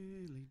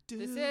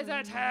This is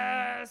a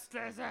test.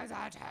 This is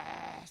a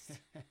test.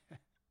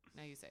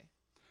 Now you say.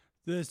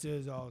 This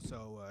is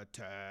also a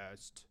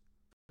test.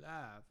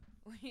 Laugh.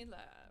 We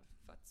laugh.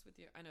 Futz with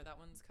you. I know that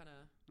one's kind of.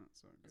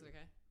 That's so Is good. it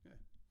okay?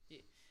 Yeah.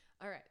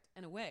 All right.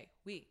 And away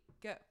we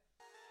go.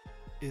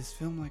 Is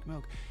film like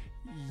milk?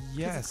 'Cause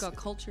Yes. it's got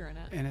culture in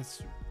it. And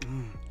it's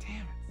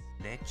damn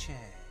it.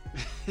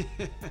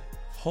 Leche.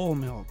 Whole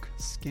milk,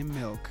 skim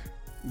milk,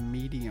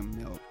 medium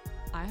milk.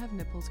 I have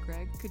nipples,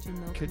 Greg. Could you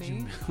milk Could me?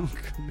 you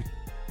milk me?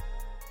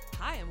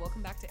 Hi, and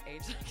welcome back to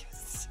Age Like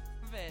Stop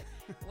it.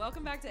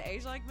 Welcome back to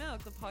Age Like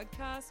Milk, the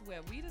podcast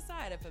where we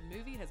decide if a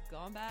movie has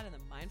gone bad in the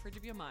mind fridge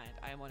of your mind.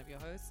 I am one of your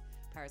hosts,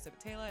 Paris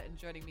Taylor, and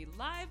joining me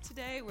live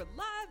today, we're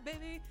live,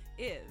 baby,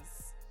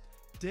 is...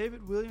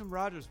 David William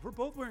Rogers. We're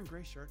both wearing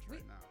gray shirts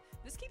right now.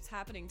 This keeps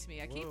happening to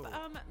me. I keep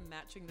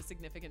matching the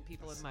significant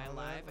people in my saw that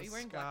life. Are with you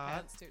wearing Scott. black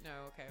pants too?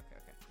 No, okay.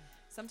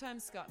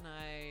 Sometimes Scott and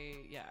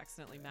I,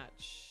 accidentally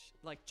match,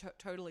 like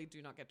totally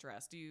do not get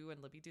dressed. Do you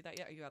and Libby do that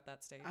yet? Are you at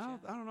that stage? I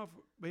don't know if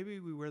maybe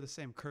we wear the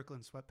same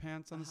Kirkland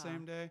sweatpants on the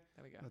same day.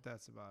 There we go. But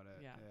that's about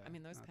it. Yeah. I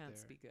mean, those not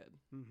pants there. be good.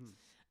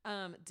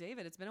 Mm-hmm.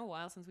 David, it's been a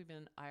while since we've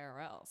been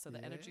IRL, so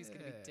the energy's going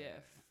to be Yeah.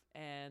 diff.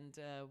 And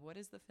what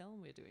is the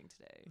film we're doing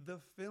today? The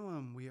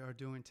film we are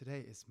doing today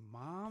is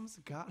Mom's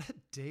Got a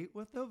Date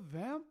with a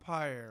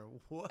Vampire.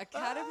 What?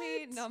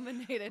 Academy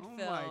nominated Oh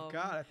film. my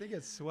God. I think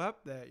it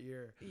swept that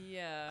year.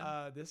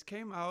 Yeah. This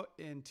came out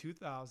in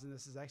 2000.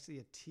 This is actually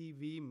a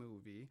TV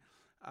movie.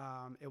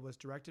 It was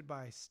directed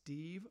by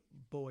Steve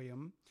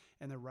Boyum,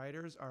 and the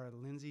writers are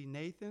Lindsay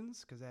Nathans,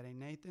 because that ain't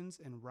Nathans,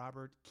 and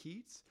Robert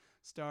Keats.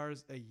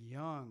 Stars a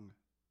young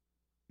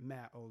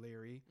Matt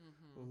O'Leary,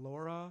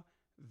 Laura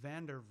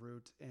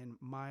Vandervoort, and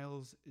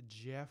Miles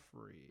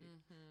Jeffrey.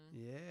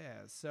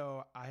 Yeah,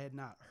 so I had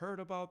not heard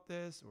about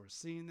this or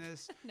seen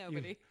this.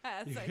 Nobody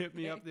has, You I hit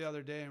me up think. the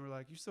other day and were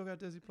like, "You still got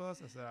Disney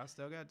Plus?" I said, "I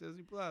still got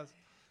Disney Plus."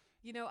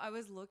 You know, I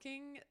was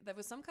looking, there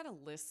was some kind of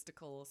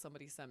listicle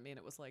somebody sent me, and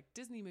it was like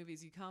Disney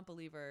movies you can't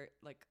believe are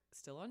like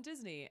still on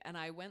Disney. And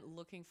I went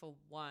looking for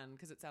one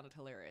because it sounded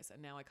hilarious.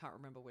 And now I can't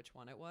remember which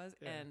one it was.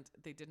 Yeah. And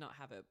they did not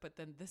have it. But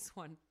then this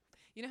one,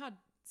 you know how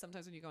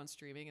sometimes when you go on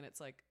streaming and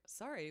it's like,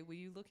 sorry, were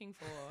you looking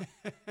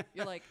for,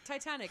 you're like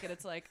Titanic. And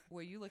it's like,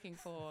 were you looking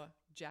for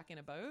Jack in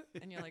a Boat?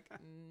 And you're like,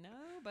 no,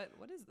 but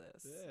what is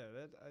this?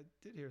 Yeah, I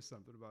did hear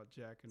something about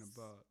Jack in a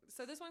Boat.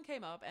 So this one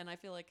came up, and I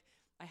feel like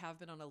I have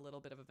been on a little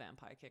bit of a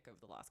vampire kick over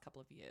the last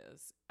couple of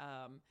years.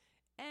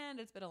 And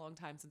it's been a long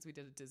time since we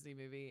did a Disney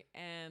movie,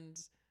 and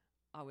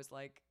I was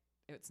like,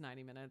 it's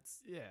 90 minutes.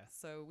 Yeah.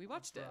 So we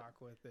watched it.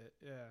 Rock with it.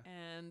 Yeah.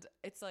 And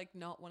it's like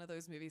not one of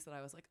those movies that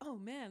I was like, oh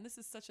man, this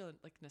is such a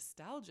like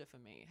nostalgia for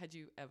me. Had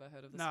you ever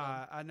heard of this one?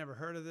 Nah, I never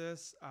heard of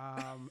this.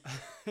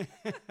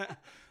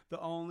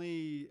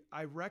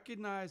 I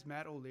recognize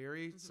Matt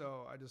O'Leary,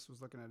 so I just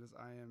was looking at his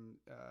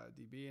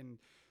IMDb and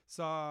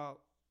saw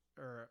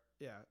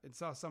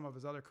some of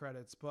his other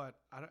credits, but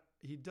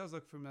he does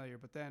look familiar.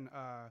 But then,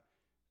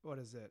 what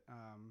is it?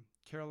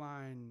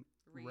 Caroline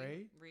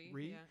Rhea?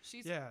 Yeah.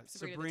 She's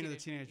Sabrina the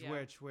Teenage yeah.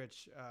 Witch,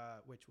 Which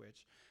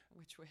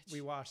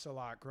we watched a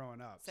lot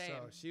growing up. Same. So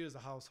she was a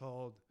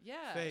household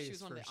yeah, face she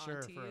was one of the for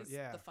sure. aunties,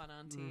 The fun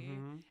auntie.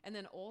 And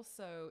then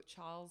also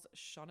Charles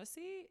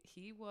Shaughnessy,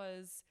 he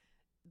was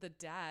the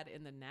dad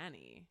in The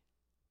Nanny.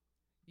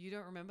 You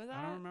don't remember that?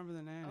 I don't remember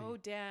the nanny. Oh,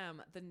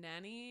 damn. The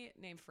nanny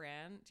named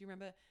Fran. Do you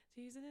remember?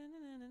 She's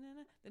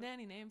the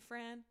nanny named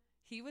Fran.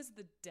 He was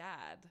the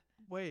dad.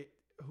 Wait,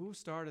 who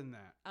starred in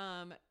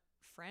that?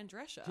 Fran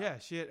Drescher. Yeah,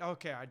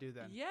 okay, I do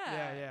then. Yeah.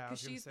 I was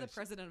Because gonna she's say the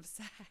president of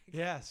SAG.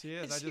 Yeah, she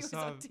is. And I she just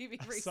was saw on TV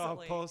I saw a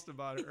recently. post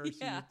about it. Or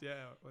Yeah.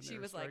 when She they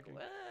were was like, striking.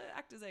 well,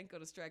 actors ain't go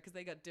to strike because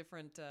they got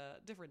different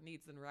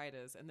needs than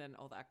writers. And then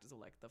all the actors were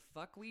like, the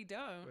fuck we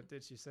don't. But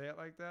did she say it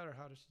like that, or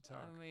how does she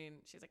talk? I mean,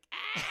 she's like,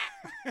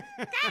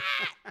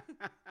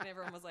 and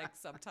everyone was like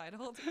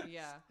subtitled.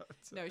 Yeah.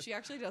 No, she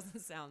actually doesn't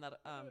sound that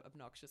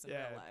obnoxious in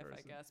Yeah, real life, I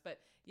person. guess.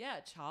 But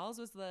yeah, Charles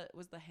was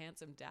the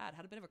handsome dad.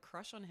 Had a bit of a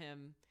crush on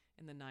him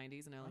in the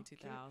 90s and early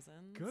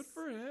 2000s. Good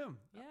for him.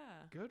 Yeah.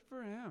 Good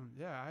for him.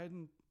 Yeah, I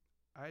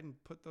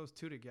hadn't put those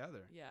two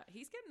together. Yeah,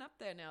 he's getting up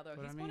there now, though.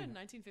 But He's I born in mean-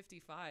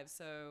 1955,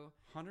 so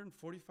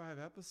 145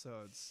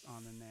 episodes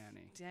on The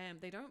Nanny, damn,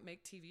 they don't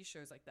make TV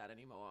shows like that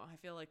anymore. I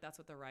feel like that's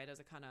what the writers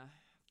are kind of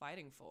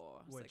fighting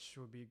for. It's which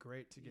would be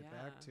great to get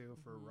back to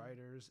for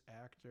writers,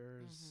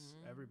 actors,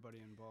 everybody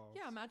involved.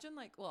 yeah, imagine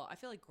I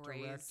feel like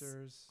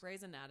Directors.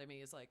 Grey's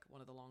Anatomy is like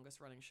one of the longest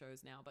running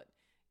shows now, but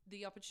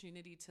the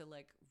opportunity to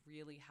like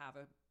really have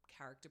a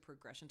character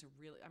progression to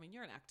really, I mean,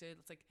 you're an actor.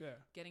 It's like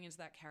getting into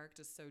that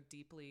character so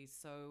deeply,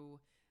 so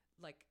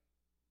like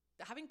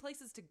having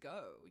places to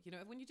go. You know,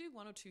 when you do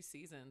 1 or 2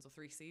 seasons or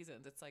 3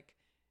 seasons, it's like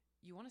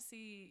you want to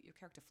see your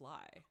character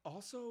fly.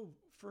 Also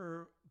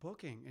for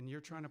booking, and you're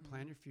trying to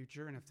plan your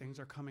future, and if things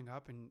are coming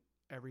up and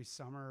every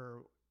summer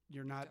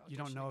you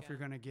don't know if you're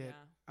going to get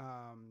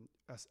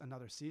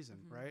another season,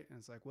 right? And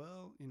it's like,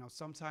 well, you know,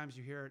 sometimes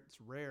you hear it's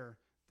rare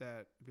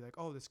that be like,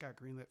 oh, this got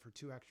greenlit for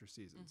 2 extra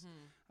seasons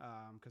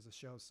because the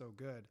show's so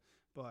good.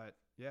 But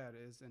yeah, it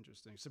is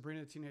interesting.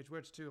 Sabrina the Teenage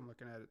Witch too. I'm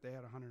looking at it. They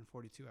had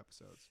 142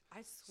 episodes.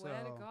 I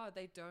swear to God,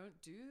 they don't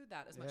do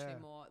that as much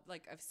anymore.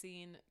 Like I've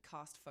seen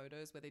cast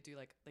photos where they do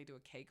a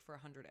cake for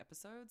 100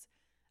 episodes.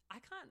 I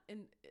can't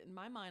in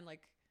my mind,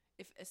 like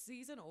if a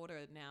season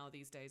order now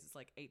these days is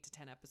like 8 to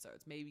 10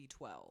 episodes, maybe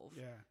 12.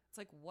 Yeah. It's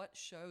like what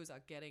shows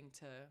are getting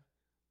to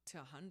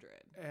 100?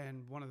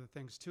 And one of the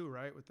things too,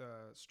 right, with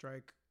the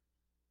strike,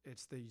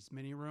 it's these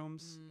mini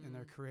rooms and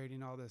they're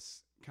creating all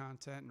this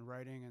content and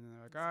writing, and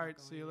they're like, all right,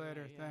 see you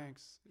later.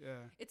 Thanks. Yeah.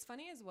 It's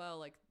funny as well.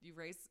 Like you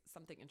raised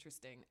something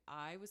interesting.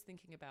 I was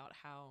thinking about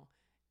how,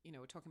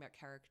 we're talking about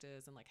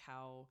characters and like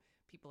how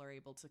people are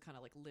able to kind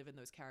of like live in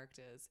those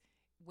characters.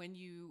 When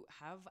you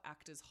have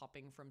actors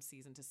hopping from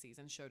season to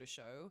season, show to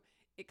show,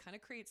 it kind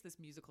of creates this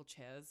musical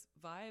chairs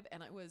vibe.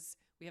 And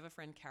we have a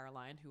friend,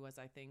 Caroline, who was,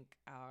 I think,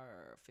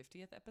 our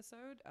 50th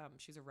episode.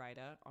 She's a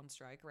writer on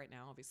strike right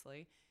now,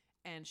 obviously.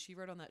 And she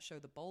wrote on that show,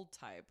 The Bold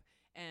Type.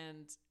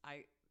 And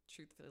I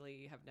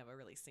truthfully have never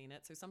really seen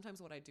it. So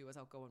sometimes what I do is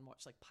I'll go and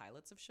watch like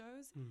pilots of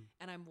shows.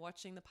 And I'm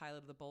watching the pilot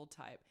of The Bold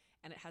Type.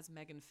 And it has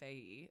Megan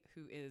Fahey,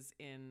 who is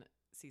in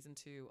season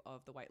 2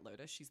 of The White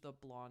Lotus. She's the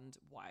blonde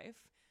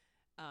wife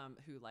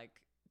who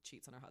like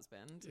cheats on her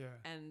husband. Yeah.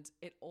 And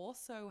it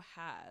also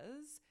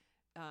has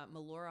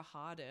Melora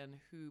Hardin,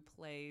 who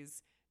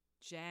plays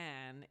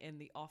Jan in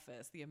The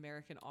Office, the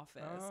American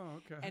Office. Oh,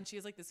 okay. And she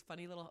has like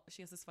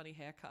she has this funny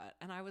haircut.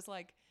 And I was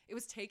like, it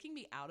was taking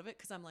me out of it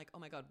because I'm like, oh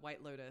my God,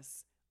 White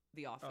Lotus,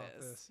 The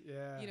Office.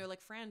 Yeah.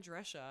 Like Fran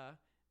Drescher,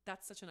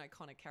 that's such an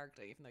iconic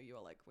character, even though you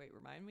were like, wait,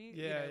 remind me?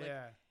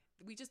 Yeah,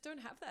 We just don't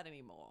have that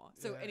anymore.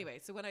 So anyway,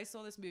 so when I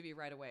saw this movie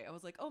right away, I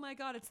was like, oh my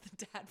God, it's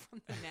the dad from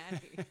The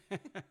Nanny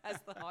as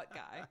the hot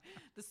guy,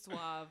 the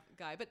suave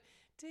guy. But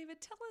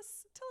David, tell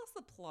us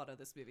the plot of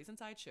this movie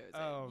since I chose it.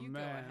 Oh, you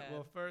man. go ahead.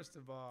 Well, first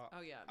of all,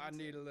 I too.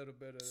 need a little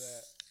bit of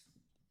that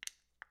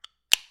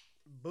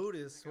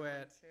booty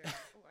sweat. Oh,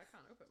 I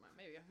can't open mine.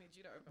 Maybe I need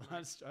you to open I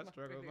mine.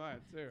 struggle with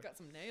mine too. Got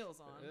some nails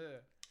on. Yeah.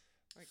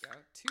 There we go.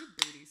 2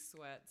 booty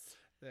sweats.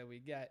 That we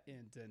got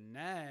in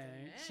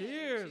tonight.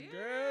 Cheers. Cheers,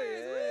 girl.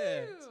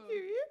 Yeah.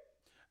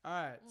 All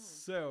right,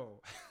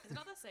 so it's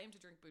not the same to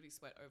drink booty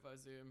sweat over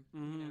Zoom.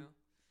 Mm-hmm.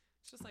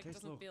 It's just like it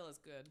doesn't feel as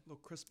good. A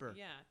little crisper.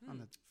 Yeah, on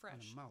the fresh. On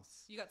the mouth.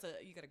 You got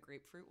a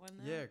grapefruit one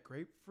there. Yeah,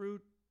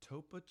 grapefruit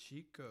Topo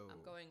Chico.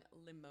 I'm going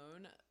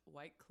limon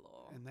White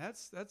Claw. And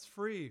that's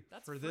free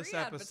That's for free this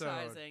episode.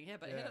 Advertising. Yeah,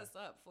 but hit us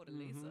up,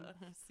 Fortaleza.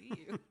 I see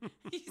you.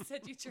 You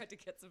said you tried to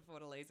get some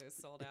Fortalezas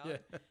sold out.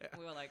 Yeah.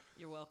 We were like,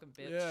 you're welcome,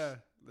 bitch. Yeah,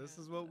 this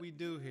is what we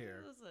do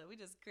here. Listen, we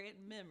just create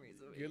memories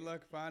over Good here.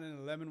 luck finding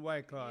a lemon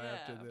White Claw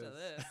after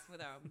this.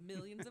 With our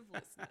millions of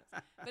listeners.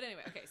 But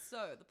anyway, okay,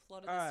 so the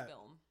plot of this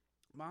film.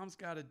 Mom's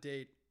got a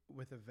date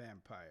with a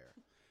vampire.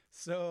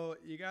 So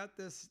you got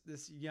this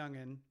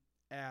youngin',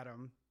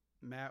 Adam,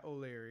 Matt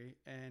O'Leary,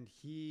 and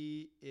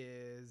he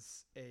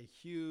is a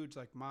huge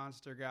like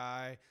monster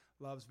guy,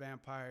 loves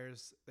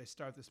vampires. They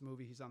start this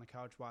movie. He's on the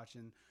couch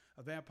watching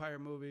a vampire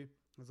movie.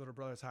 His little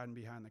brother's hiding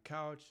behind the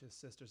couch. His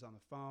sister's on the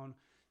phone.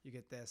 You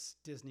get this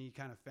Disney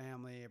kind of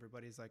family.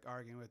 Everybody's like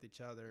arguing with each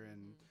other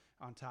and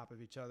on top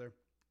of each other.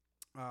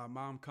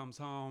 Mom comes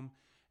home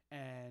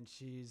and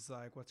she's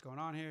like, what's going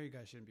on here? You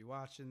guys shouldn't be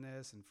watching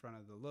this in front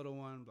of the little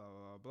one, blah,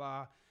 blah, blah,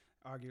 blah.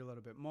 Argue a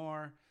little bit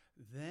more.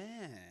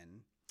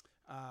 Then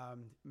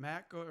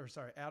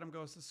Adam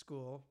goes to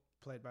school,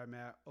 played by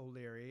Matt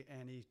O'Leary,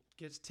 and he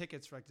gets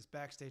tickets for like this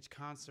backstage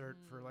concert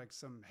for like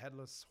some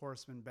Headless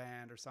Horseman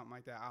band or something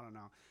like that. I don't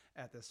know,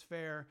 at this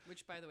fair.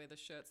 Which, by the way, the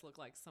shirts look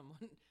like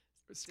someone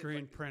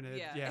screen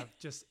printed. Yeah,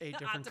 just 8 the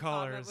different art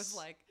department colors. was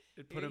like,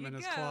 it put him in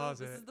his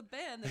closet. This is the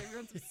band that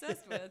everyone's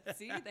obsessed with.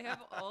 See, they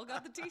have all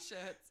got the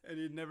T-shirts. And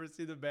you'd never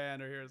see the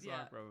band or hear a song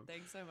from him.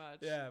 Thanks so much.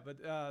 Yeah, but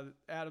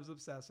Adam's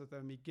obsessed with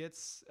him. He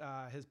gets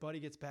his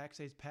buddy gets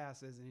backstage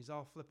passes, and he's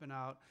all flipping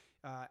out.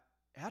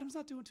 Adam's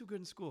not doing too good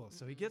in school,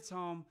 so he gets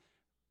home.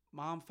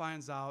 Mom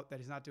finds out that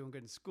he's not doing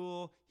good in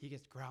school. He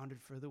gets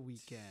grounded for the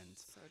weekend.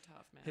 So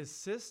tough, man. His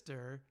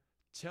sister,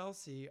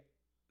 Chelsea,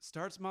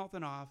 starts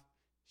mouthing off.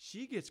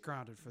 She gets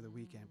grounded for the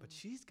weekend, but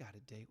she's got a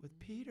date with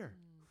Peter.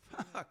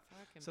 Fuck.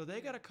 So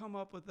they got to come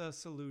up with a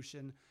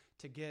solution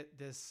to get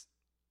this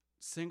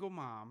single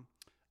mom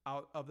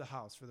out of the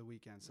house for the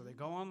weekend. So they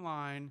go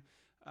online,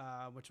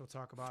 which we'll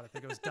talk about. I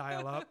think it was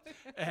dial up,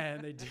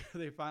 and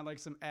they find like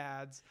some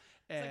ads.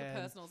 It's like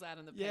a personals ad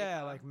in the paper.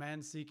 Yeah, like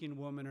men seeking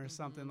woman or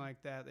something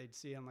like that. They'd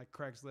see on like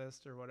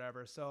Craigslist or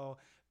whatever. So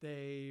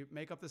they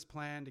make up this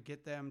plan to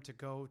get them to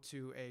go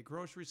to a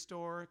grocery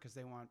store because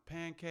they want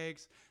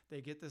pancakes.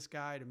 They get this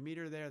guy to meet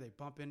her there. They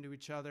bump into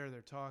each other.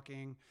 They're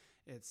talking.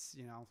 It's,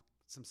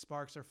 some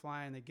sparks are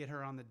flying. They get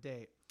her on the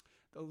date.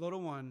 The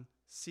little one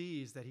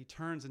sees that he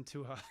turns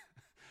into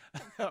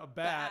a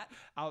bat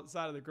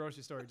outside of the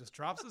grocery store. He just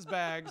drops his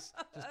bags,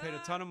 just paid a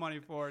ton of money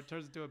for it,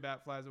 turns into a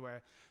bat, flies away.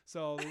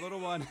 So the little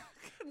one...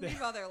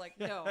 Meanwhile, they're like,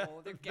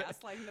 no, they're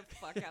gaslighting the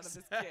fuck out of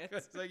this kid.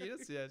 It's like, you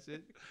didn't see that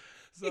shit.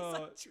 So, he's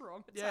like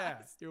traumatized. Yeah,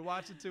 you're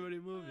watching too many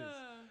movies.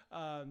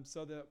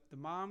 So the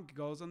mom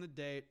goes on the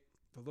date.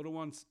 The little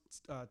one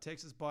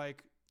takes his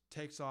bike,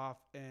 takes off,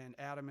 and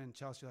Adam and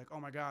Chelsea are like, oh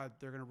my God,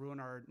 they're going to ruin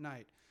our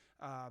night.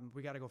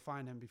 We got to go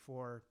find him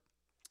before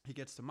he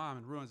gets to mom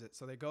and ruins it.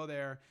 So they go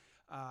there.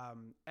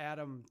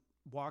 Adam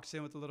walks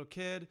in with the little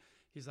kid.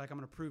 He's like, I'm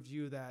going to prove to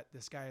you that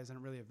this guy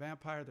isn't really a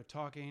vampire. They're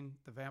talking.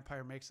 The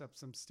vampire makes up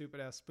some stupid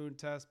ass spoon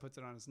test, puts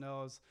it on his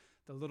nose.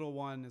 The little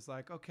one is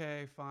like,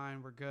 okay,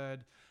 fine, we're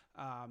good.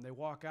 They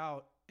walk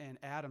out, and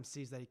Adam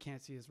sees that he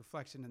can't see his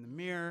reflection in the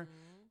mirror,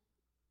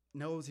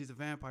 knows he's a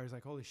vampire. He's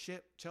like, holy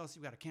shit, Chelsea,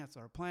 we got to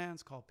cancel our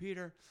plans. Call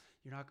Peter.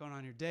 You're not going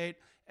on your date.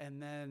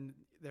 And then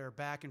they're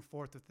back and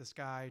forth with this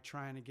guy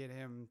trying to get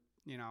him,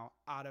 you know,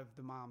 out of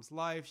the mom's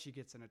life. She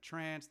gets in a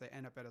trance. They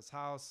end up at his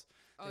house.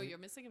 Oh, you're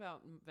missing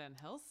about Van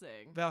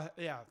Helsing.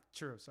 Yeah,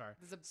 true. Sorry.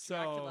 There's a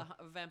Dracula,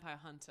 a vampire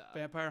hunter.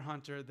 Vampire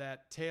hunter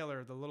that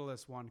Taylor, the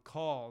littlest one,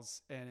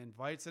 calls and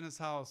invites in his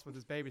house with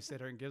his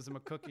babysitter and gives him a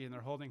cookie, and they're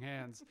holding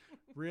hands.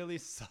 Really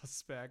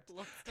suspect.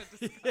 Lots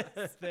to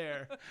discuss.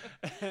 There.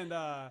 And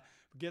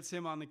gets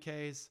him on the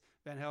case.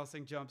 Van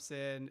Helsing jumps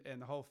in, and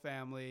the whole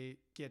family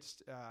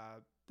gets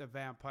the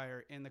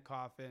vampire in the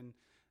coffin.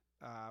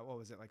 What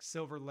was it, like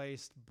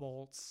silver-laced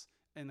bolts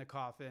in the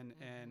coffin,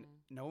 and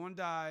no one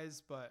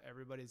dies, but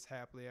everybody's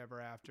happily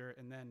ever after.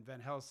 And then Van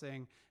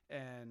Helsing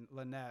and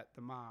Lynette,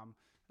 the mom,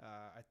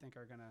 I think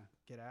are gonna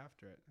get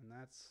after it, and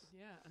that's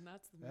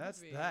the movie.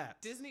 That's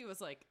that. Disney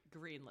was like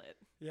greenlit.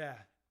 Yeah,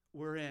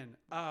 we're in.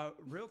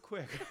 Real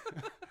quick,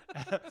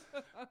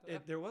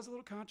 there was a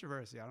little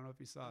controversy. I don't know if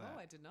you saw that. Oh,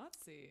 I did not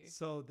see.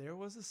 So there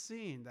was a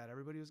scene that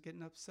everybody was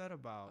getting upset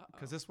about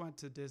because this went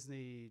to the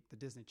Disney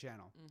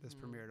Channel. This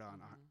premiered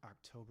on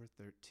October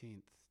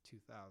 13th,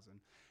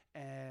 2000.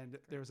 And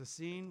there was a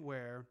scene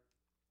where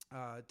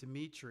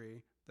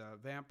Dimitri, the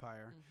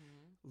vampire,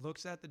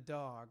 looks at the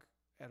dog,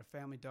 at a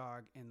family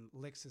dog, and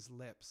licks his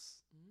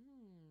lips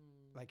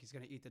like he's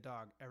going to eat the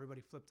dog.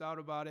 Everybody flipped out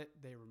about it.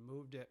 They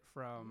removed it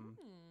from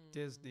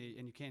Disney,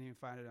 and you can't even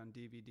find it on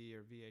DVD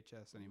or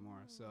VHS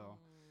anymore. So,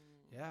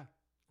 yeah,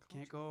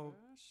 can't go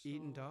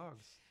eating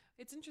dogs.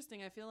 It's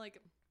interesting. I feel like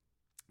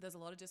there's a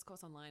lot of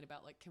discourse online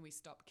about, like, can we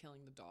stop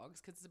killing the dogs?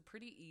 Because it's a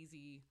pretty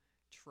easy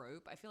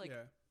trope. I feel like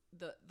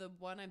the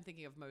one I'm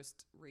thinking of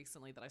most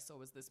recently that I saw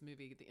was this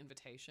movie, The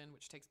Invitation,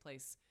 which takes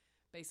place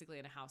basically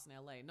in a house in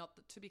LA. Not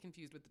to be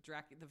confused with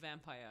the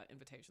Vampire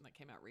Invitation that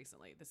came out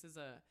recently. This is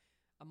a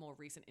more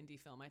recent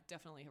indie film. I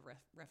definitely have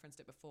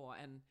referenced it before.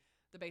 And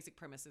the basic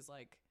premise is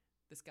like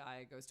this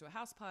guy goes to a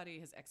house party,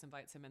 his ex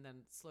invites him, and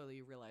then slowly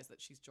you realize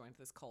that she's joined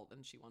this cult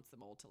and she wants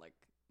them all to like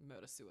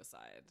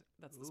murder-suicide.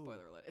 That's the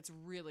spoiler alert. It's a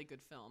really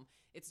good film.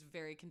 It's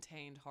very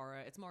contained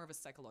horror. It's more of a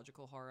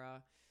psychological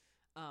horror.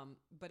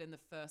 But in the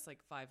first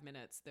like 5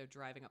 minutes, they're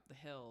driving up the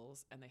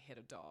hills and they hit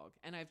a dog.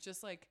 And I've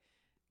just like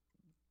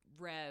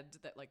read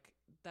that like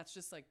that's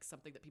just like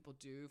something that people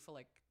do for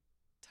like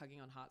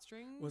tugging on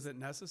heartstrings. Was it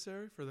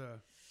necessary for the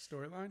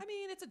storyline? I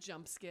mean, it's a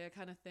jump scare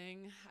kind of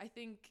thing. I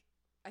think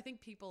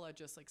people are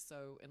just like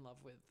so in love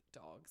with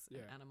dogs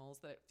and animals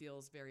that it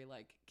feels very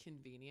like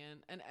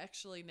convenient. And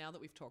actually, now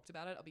that we've talked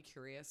about it, I'll be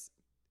curious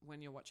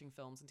when you're watching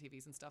films and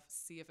TVs and stuff,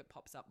 see if it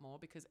pops up more,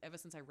 because ever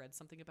since I read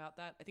something about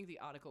that, I think the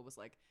article was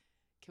like,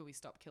 can we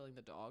stop killing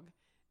the dog?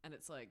 And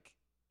it's like,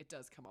 it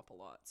does come up a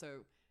lot.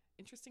 So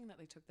interesting that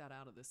they took that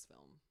out of this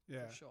film,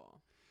 for sure.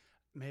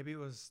 Maybe it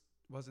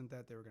wasn't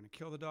that they were going to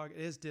kill the dog.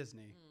 It is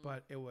Disney,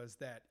 but it was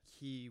that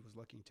he was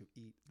looking to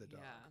eat the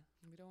dog.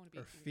 Yeah, we don't want to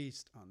be... Or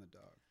feast on the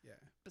dog,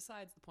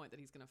 Besides the point that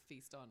he's going to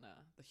feast on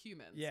the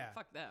humans. Yeah.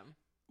 Fuck them.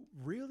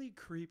 Really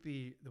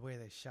creepy the way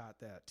they shot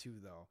that too,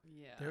 though.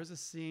 Yeah. There's a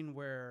scene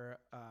where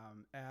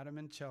Adam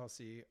and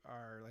Chelsea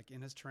are like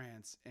in his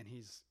trance, and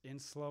he's in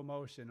slow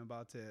motion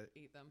about to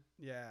eat them.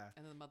 Yeah.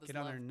 And then the mother's get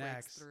on love their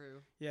necks.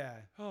 Through. Yeah.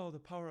 Oh, the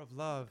power of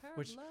love,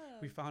 which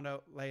we found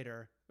out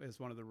later is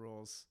one of the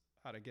rules.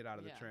 How to get out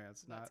of the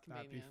trance, not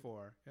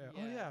before. Yeah.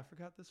 Oh yeah, I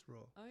forgot this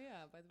rule. Oh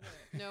yeah, by the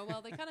way. No,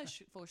 well they kind of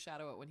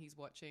foreshadow it when he's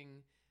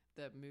watching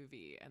the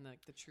movie and like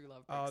the true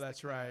love. Oh,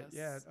 that's right.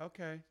 Yeah.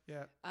 Okay.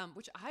 Yeah.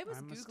 Which I was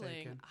Googling.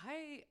 Mistaken.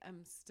 I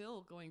am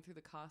still going through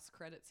the cast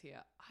credits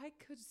here. I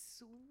could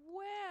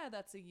swear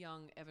that's a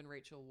young Evan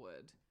Rachel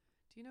Wood.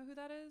 Do you know who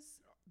that is?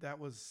 That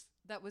was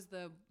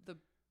the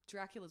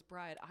Dracula's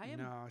Bride.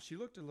 No, she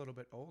looked a little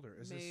bit older.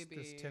 Is maybe.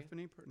 this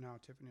Tiffany? No,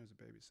 Tiffany was a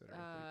babysitter.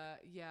 I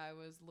think. Yeah, I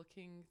was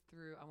looking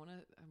through. I'm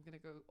gonna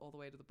go all the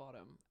way to the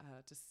bottom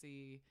to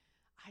see.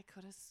 I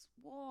could have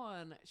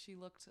sworn she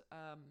looked.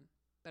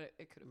 But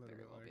it could have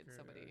very well been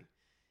somebody.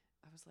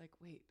 Yeah. I was like,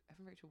 wait,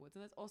 Evan Rachel Wood,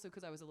 and that's also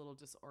because I was a little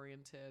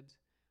disoriented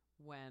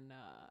when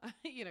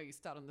you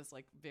start on this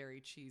like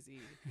very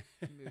cheesy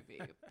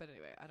movie. But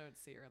anyway, I don't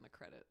see her in the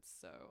credits,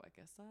 so I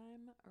guess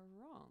I'm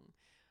wrong.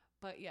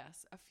 But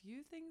yes, a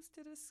few things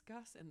to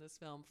discuss in this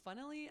film,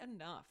 funnily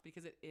enough,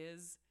 because it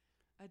is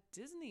A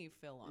Disney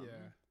film.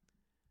 Yeah.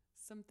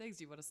 Some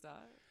things you want to start.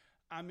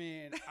 I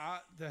mean,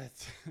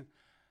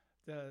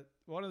 the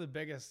one of the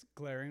biggest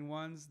glaring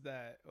ones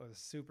that was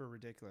super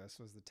ridiculous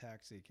was the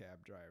taxi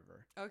cab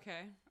driver.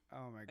 Okay.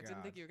 Oh my god! I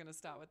didn't think you were gonna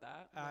start with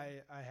that.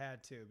 I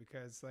had to,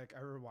 because like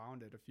I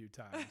rewound it a few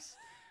times.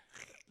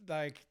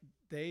 Like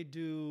they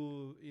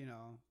do,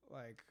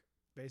 like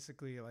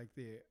basically like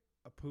the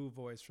Apu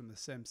voice from The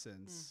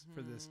Simpsons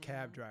for this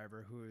cab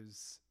driver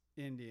who's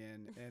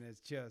Indian, and it's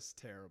just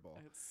terrible.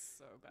 It's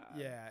so bad.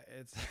 Yeah,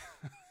 it's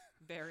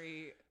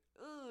very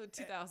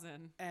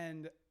 2000.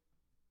 And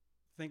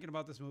thinking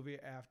about this movie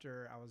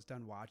after I was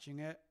done watching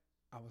it,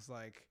 I was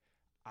like,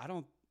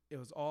 it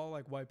was all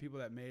like white people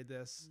that made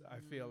this, I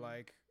feel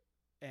like,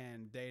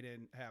 and they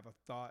didn't have a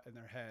thought in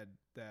their head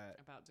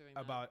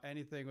about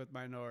anything with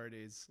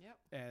minorities. Yep.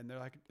 And they're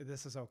like,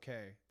 this is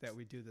okay that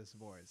we do this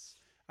voice.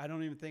 I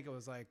don't even think it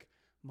was like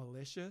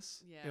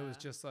malicious. Yeah. It was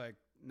just like,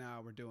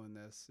 nah, we're doing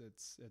this.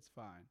 It's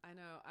fine. I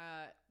know.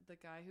 The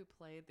guy who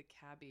played the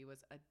cabbie was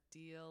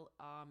Adil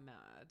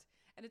Ahmad.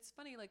 And it's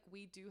funny, like,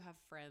 we do have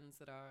friends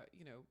that are,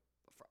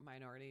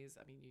 minorities.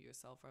 I mean, you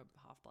yourself are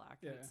half black.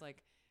 Yeah. And it's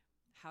like,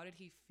 how did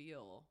he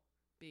feel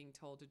being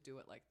told to do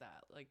it like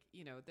that? Like,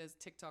 there's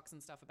TikToks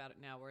and stuff about it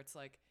now where it's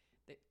like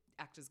the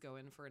actors go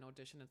in for an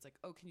audition. It's like,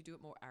 oh, can you do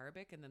it more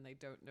Arabic? And then they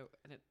don't know.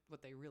 And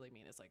what they really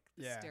mean is like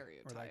the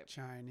stereotype. Or like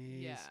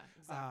Chinese. Yeah,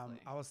 exactly.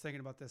 I was thinking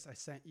about this. I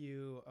sent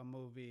you a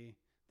movie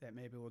that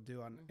maybe we'll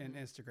do on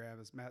Instagram.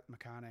 It's Matt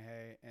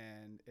McConaughey,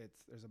 and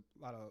there's a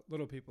lot of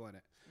little people in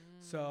it.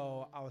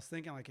 So I was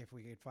thinking, like, if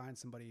we could find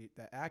somebody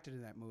that acted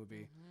in that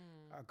movie,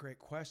 a great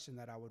question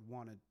that I would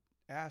want to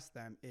ask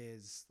them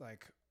is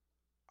like,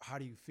 how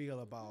do you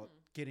feel about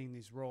getting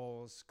these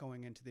roles,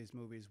 going into these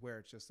movies where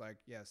it's just like,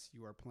 yes,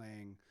 you are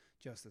playing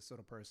just this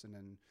little person,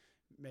 and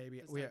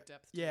maybe we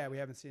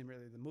haven't seen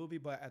really the movie,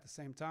 but at the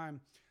same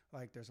time,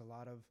 like, there's a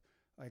lot of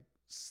like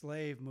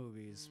slave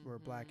movies where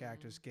black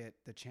actors get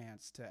the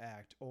chance to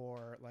act,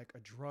 or like a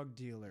drug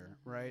dealer,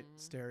 right?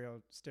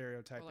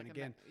 Stereotyping like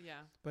again.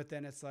 But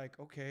then it's like,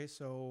 okay,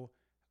 so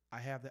I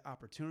have the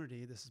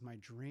opportunity. This is my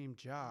dream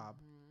job.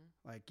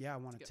 Like, yeah, I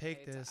want to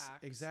take this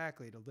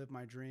exactly to live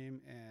my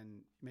dream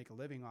and make a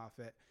living off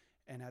it.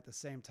 And at the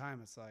same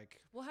time, it's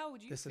like, well, how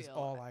would you this feel? Is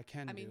all I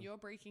can do. I mean, you're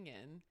breaking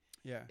in.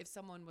 Yeah. If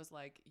someone was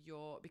like,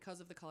 because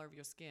of the color of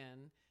your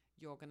skin,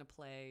 you're going to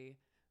play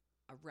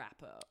a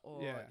rapper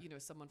or,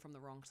 someone from the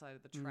wrong side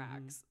of the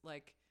tracks.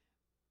 Like,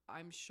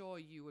 I'm sure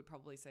you would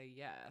probably say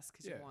yes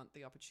because you want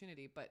the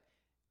opportunity. But,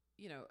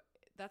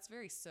 that's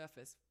very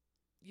surface.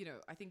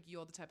 I think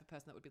you're the type of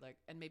person that would be like,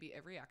 and maybe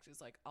every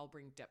actor's like, I'll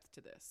bring depth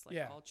to this. Like,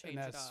 I'll change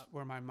and that's it up.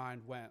 Where my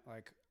mind went.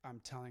 Like, I'm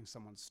telling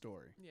someone's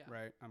story,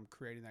 right? I'm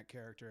creating that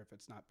character if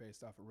it's not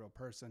based off a real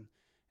person.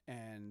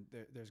 And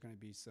there's going to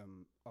be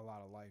a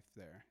lot of life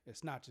there.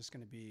 It's not just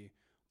going to be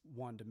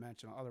one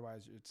dimensional.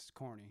 Otherwise, it's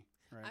corny,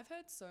 right? I've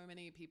heard so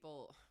many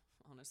people,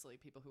 honestly,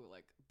 people who are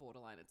like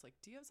borderline. It's like,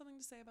 do you have something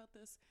to say about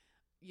this?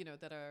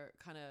 That are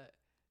kind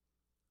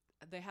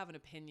of, they have an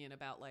opinion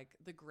about like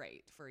The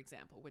Great, for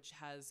example, which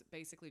has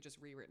basically just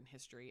rewritten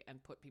history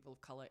and put people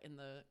of color in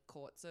the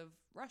courts of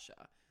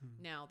Russia.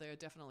 Now, there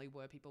definitely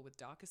were people with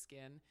darker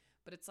skin,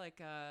 but it's like,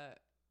 the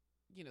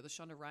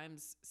Shonda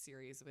Rhimes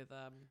series with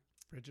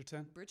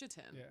Bridgerton.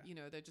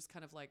 Yeah. They're just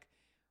kind of like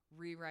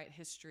rewrite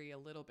history a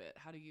little bit.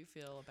 How do you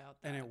feel about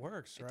that? And it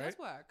works, right? It does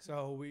work.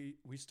 So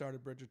we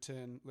started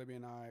Bridgerton, Libby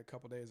and I, a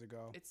couple days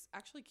ago. It's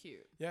actually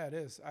cute. Yeah, it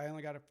is. I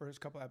only got a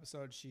first couple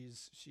episodes. She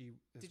has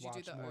did you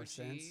watched do the more OG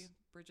since.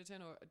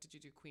 Bridgerton, or did you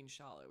do Queen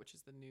Charlotte, which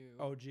is the new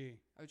OG? Yeah,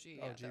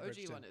 the OG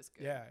Bridgerton. one is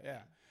good. Yeah.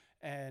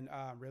 And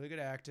really good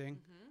acting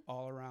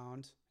all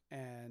around.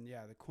 And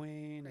yeah, the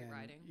Queen, great and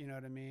writing. You know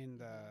what I mean.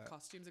 The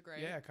costumes are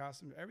great. Yeah,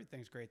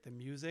 everything's great. The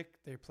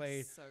music they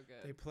play, so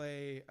good. They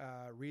play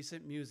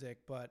recent music,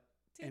 but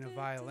in a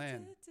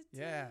violin.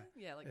 Yeah,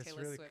 like it's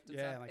Taylor really, Swift. And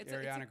yeah, stuff. like it's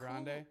Ariana a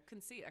Grande. Cool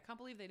conceit. I can't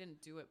believe they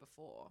didn't do it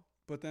before.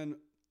 But then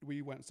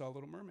we went and saw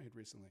Little Mermaid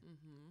recently.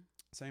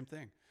 Same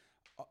thing.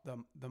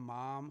 The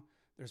mom.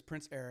 There's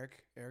Prince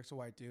Eric. Eric's a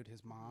white dude.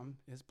 His mom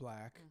is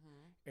black.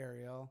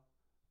 Ariel,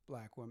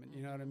 black woman.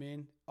 You know what I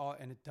mean?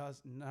 And it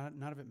does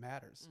none of it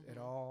matters. It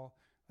all,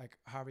 like,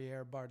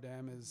 Javier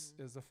Bardem is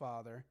the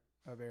father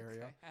of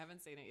Ariel. Okay. I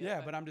haven't seen it yet.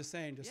 Yeah, but I'm just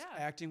saying,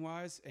 acting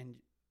wise, and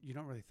you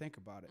don't really think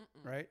about it,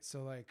 right?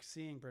 So like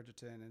seeing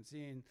Bridgerton and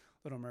seeing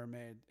Little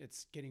Mermaid,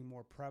 it's getting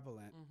more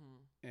prevalent,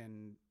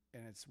 and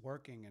it's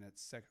working, and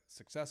it's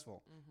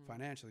successful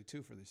financially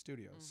too for the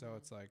studios. So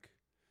it's like,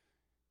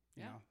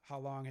 you know, how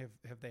long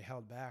have they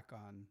held back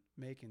on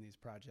making these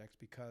projects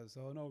because,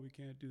 oh no, we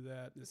can't do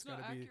that. It's not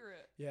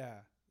accurate.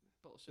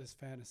 Bullshit. It's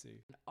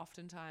fantasy.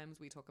 Oftentimes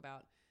we talk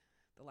about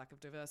the lack of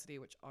diversity,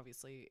 which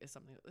obviously is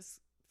something that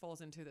this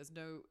falls into. There's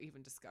no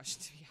even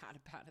discussion to be had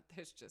about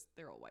it.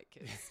 They're all white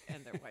kids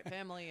and they're white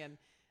family, and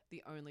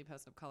the only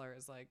person of color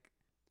is like,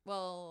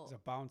 well, it's a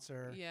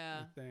bouncer.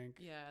 Yeah, I think.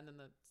 Yeah, and then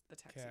the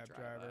taxi cab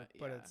driver. Yeah.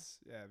 But it's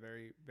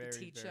very, very. The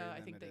teacher, very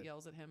I think, that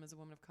yells at him is a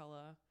woman of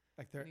color.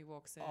 Like when he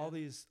walks in.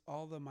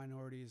 All the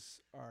minorities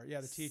are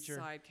the teacher,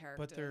 side characters,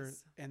 but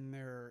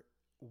they're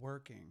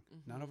working.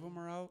 None of them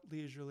are out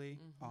leisurely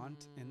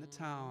in the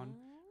town,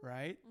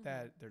 right?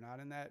 That they're not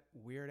in that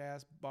weird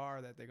ass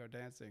bar that they go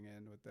dancing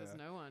in with There's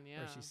no one,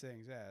 where she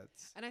sings. Yeah,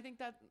 and I think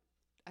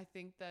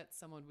that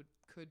someone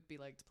could be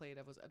like, to play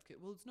devil's advocate,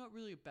 well, it's not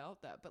really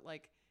about that, but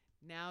like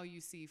now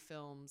you see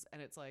films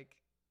and it's like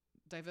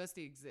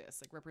diversity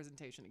exists, like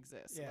representation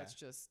exists. So let's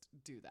just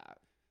do that.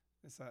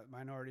 It's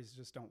minorities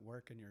just don't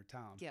work in your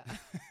town. Yeah.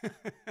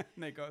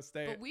 They go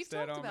stay. But we've stay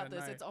talked at home about at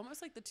this. night. It's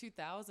almost like the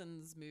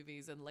 2000s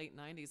movies and late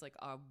 90s like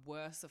are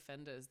worse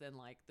offenders than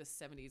like the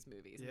 70s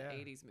movies and the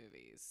 80s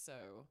movies. So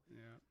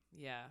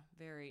yeah,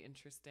 very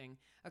interesting.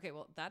 Okay,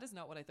 well, that is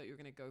not what I thought you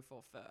were going to go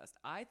for first.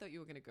 I thought you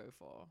were going to go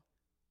for,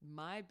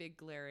 my big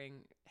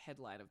glaring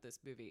headline of this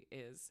movie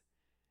is,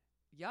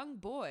 young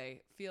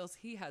boy feels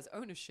he has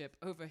ownership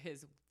over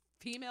his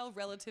female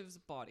relatives'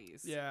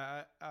 bodies.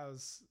 Yeah, I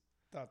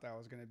thought that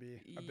was going to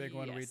be a big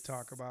one we'd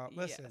talk about.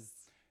 Listen,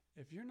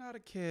 if you're not a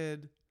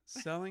kid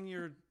selling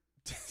your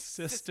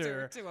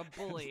sister to a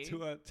bully,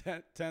 to a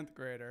 10th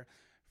grader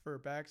for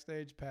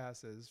backstage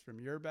passes from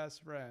your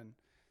best friend,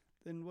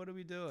 then what are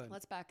we doing?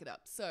 Let's back it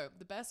up. So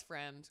the best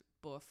friend,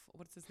 Buff,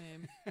 what's his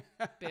name?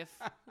 Biff.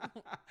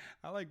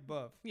 I like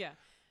Buff. Yeah.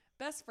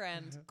 Best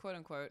friend, quote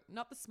unquote,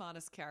 not the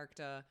smartest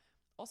character,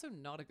 also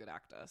not a good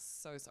actor.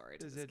 So sorry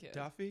to this kid. Is it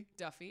Duffy?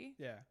 Duffy?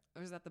 Yeah.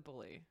 Or is that the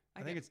bully?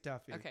 I think it's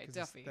Duffy. Okay,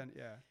 Duffy.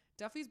 Yeah.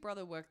 Duffy's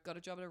brother got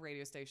a job at a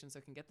radio station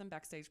so can get them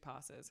backstage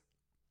passes.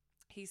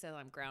 He says,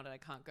 I'm grounded, I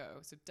can't go.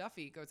 So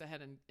Duffy goes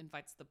ahead and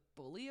invites the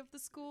bully of the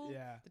school,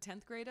 the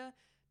 10th grader,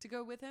 to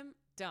go with him.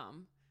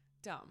 Dumb.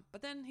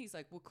 But then he's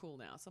like, well, cool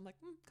now. So I'm like,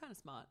 kind of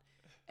smart.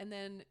 And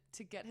then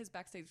to get his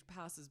backstage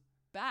passes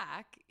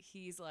back,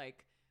 he's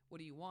like, what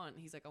do you want?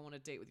 He's like, I want a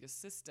date with your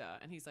sister.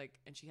 And he's like,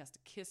 and she has to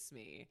kiss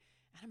me.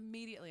 And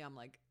immediately I'm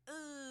like, ugh.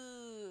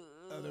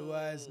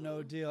 Otherwise,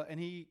 no deal.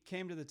 And he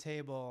came to the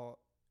table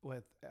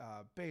with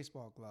a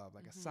baseball glove,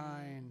 like a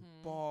sign,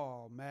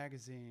 ball,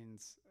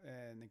 magazines.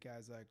 And the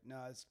guy's like,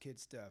 no, it's kid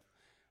stuff.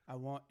 I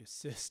want your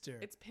sister.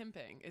 It's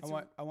pimping.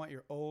 I want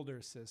your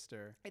older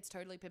sister. It's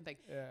totally pimping.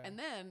 Yeah. And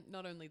then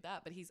not only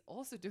that, but he's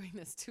also doing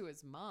this to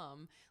his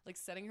mom, like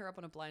setting her up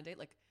on a blind date.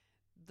 Like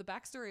the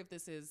backstory of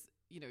this is,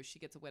 she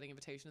gets a wedding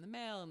invitation in the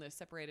mail and they're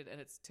separated and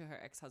it's to her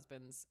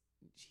ex-husband's.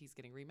 She's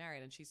getting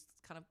remarried and she's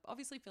kind of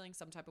obviously feeling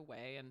some type of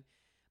way.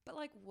 But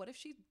like, what if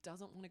she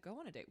doesn't want to go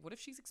on a date? What if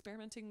she's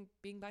experimenting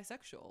being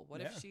bisexual?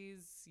 What if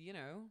she's,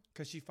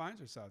 Because she finds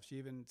herself. She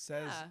even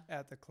says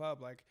at the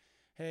club, like,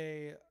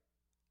 hey,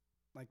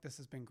 like, this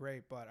has been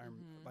great, but I'm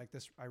like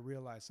this. I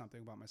realized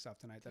something about myself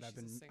tonight that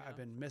I've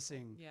been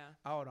missing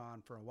out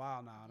on for a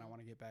while now, and I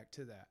want to get back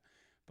to that.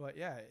 But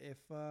yeah, if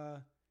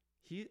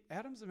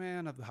Adam's the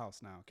man of the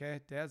house now,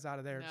 okay? Dad's out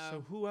of there. No.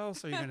 So who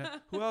else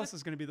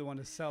is gonna be the one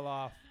to sell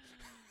off?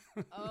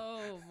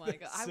 Oh my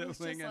God! I was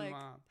just like,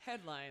 mom.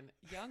 Headline: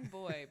 young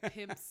boy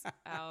pimps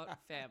out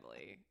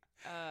family.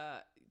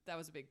 That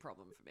was a big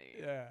problem for me.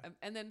 Yeah.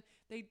 And then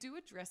they do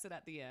address it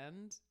at the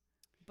end.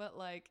 But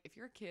like, if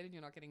you're a kid and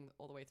you're not getting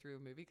all the way through a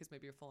movie because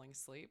maybe you're falling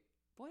asleep,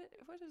 what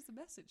is the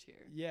message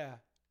here? Yeah,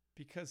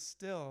 because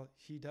still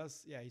he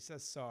does. Yeah, he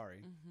says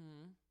sorry.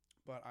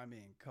 But I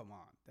mean, come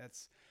on.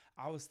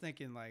 I was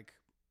thinking like,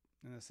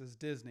 and this is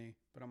Disney,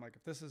 but I'm like,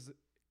 if this is,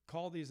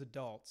 call these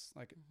adults,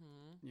 like,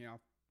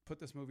 put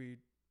this movie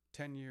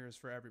 10 years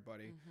for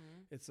everybody.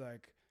 It's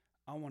like,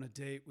 I want a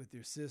date with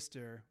your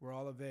sister. We're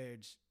all of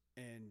age,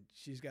 and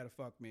she's got to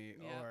fuck me,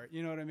 or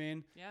you know what I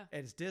mean? Yeah.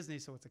 And it's Disney,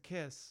 so it's a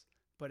kiss.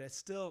 But it's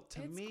still,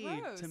 to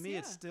me,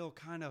 it's still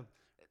kind of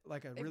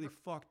like a really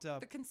fucked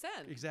up. The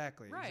consent.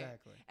 Exactly. Right.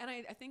 Exactly. And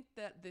I think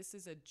that this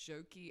is a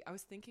jokey, I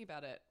was thinking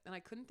about it and I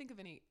couldn't think of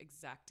any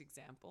exact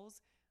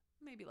examples.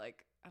 Maybe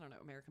like, I don't know,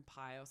 American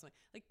Pie or something.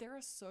 Like there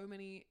are so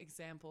many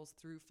examples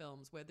through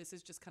films where this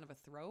is just kind of a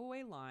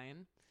throwaway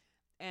line.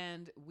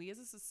 And we as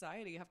a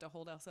society have to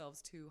hold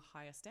ourselves to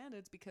higher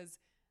standards because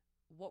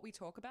what we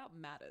talk about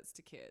matters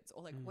to kids,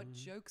 or like what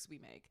jokes we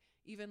make.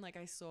 Even like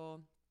I saw,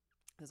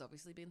 there's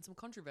obviously been some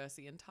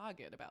controversy in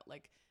Target about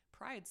like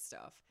pride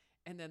stuff.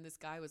 And then this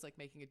guy was like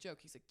making a joke.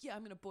 He's like, yeah, I'm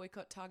going to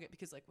boycott Target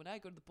because like when I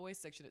go to the boys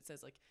section, it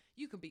says like,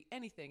 you can be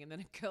anything. And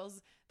then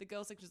the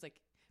girls section is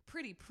like,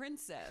 pretty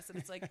princess. And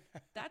it's like,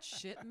 that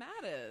shit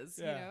matters,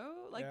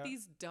 like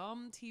these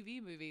dumb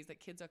TV movies that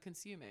kids are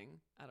consuming.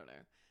 I don't know.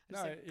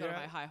 I just got on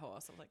my high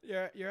horse. I'm like,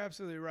 you're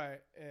absolutely right.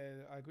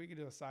 And like we could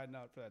do a side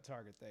note for that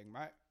Target thing.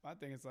 My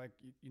thing is like,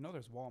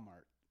 there's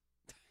Walmart.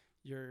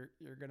 You're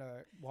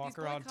gonna walk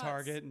around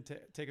Target and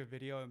take a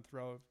video and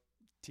throw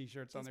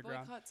T-shirts on the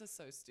ground. Boycotts are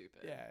so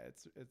stupid. Yeah,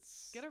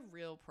 it's get a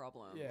real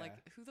problem. Yeah. Like,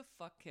 who the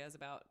fuck cares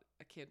about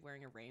a kid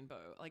wearing a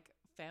rainbow? Like,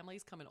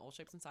 families come in all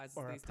shapes and sizes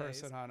or these days. Or a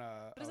person on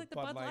but it's like the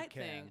Bud Light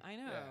thing. I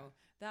know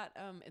that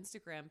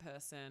Instagram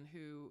person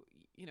who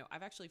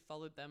I've actually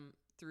followed them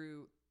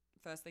through.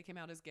 First they came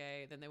out as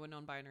gay, then they were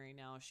non-binary.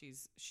 Now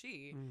she's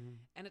she,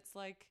 and it's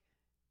like,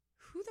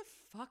 who the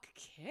fuck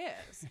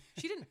cares?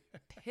 She didn't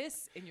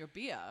piss in your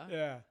beer.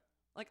 Yeah.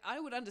 Like, I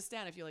would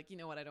understand if you're like, you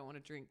know what, I don't want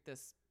to drink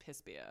this piss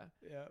beer.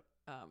 Yeah.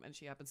 And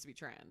she happens to be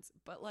trans.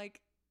 But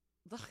like,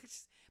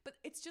 But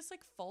it's just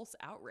like false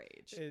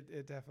outrage.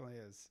 It definitely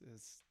is.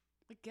 It's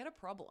like, get a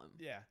problem.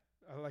 yeah,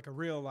 like a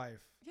real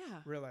life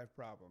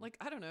problem. Like,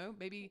 I don't know,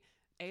 maybe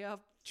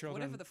children,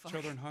 whatever the fuck.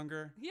 children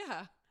hunger.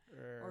 Yeah.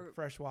 Or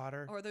fresh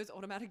water. Or those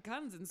automatic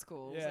guns in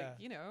schools. Yeah. Like,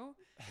 you know.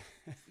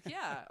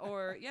 Yeah.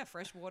 Or,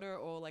 fresh water,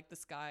 or like the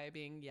sky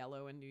being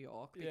yellow in New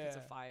York because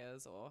of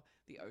fires, or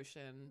the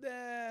ocean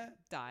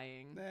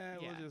dying.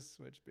 We'll just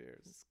switch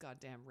beers. This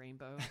goddamn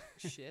rainbow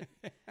shit.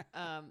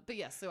 But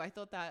yeah, so I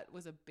thought that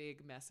was a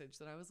big message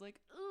that I was like,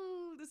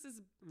 ooh, this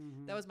is,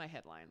 that was my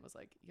headline, was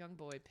like, young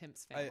boy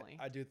pimps family.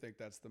 I do think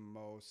that's the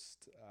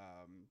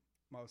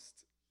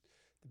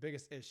the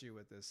biggest issue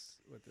with this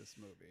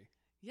movie.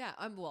 Yeah,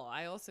 well,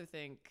 I also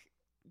think,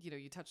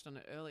 you touched on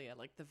it earlier,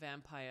 like the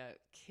vampire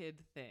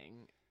kid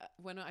thing.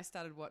 When I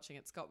started watching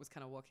it, Scott was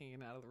kind of walking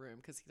in and out of the room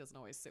because he doesn't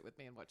always sit with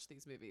me and watch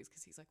these movies,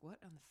 because he's like, what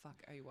on the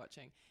fuck are you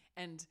watching?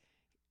 And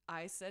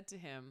I said to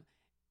him,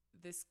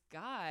 this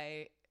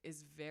guy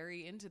is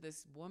very into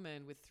this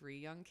woman with 3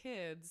 young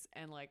kids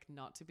and like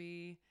not to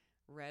be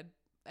read.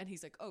 And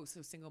he's like, oh,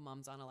 so single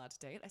moms aren't allowed to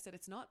date? I said,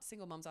 it's not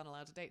single moms aren't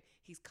allowed to date.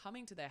 He's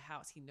coming to their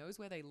house. He knows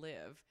where they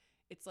live.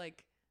 It's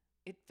like,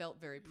 it felt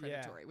very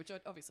predatory, which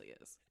it obviously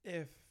is.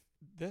 If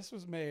this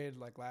was made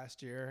like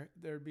last year,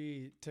 there'd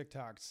be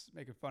TikToks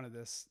making fun of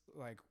this,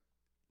 like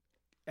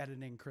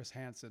editing Chris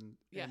Hansen.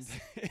 Yes.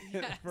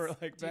 Yes. For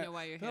like, do you know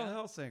why you're Van here?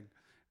 Helsing,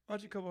 why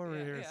don't you come over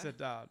here and sit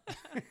down?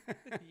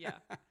 Yeah.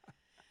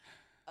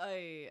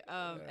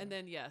 And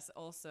then, yes,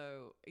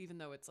 also, even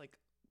though it's like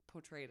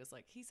portrayed as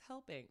like he's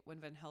helping, when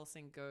Van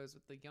Helsing goes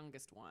with the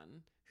youngest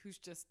one, who's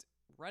just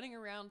running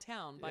around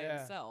town by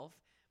himself.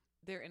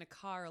 They're in a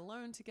car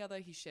alone together.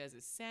 He shares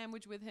his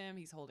sandwich with him.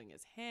 He's holding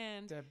his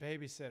hand. That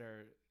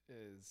babysitter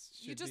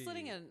You're just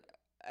letting an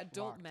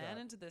adult man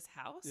into this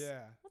house?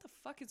 Yeah. What the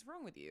fuck is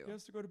wrong with you? He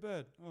has to go to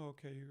bed. Oh,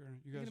 okay. You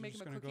guys gonna are make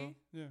just him a gonna cookie?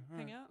 go. Yeah.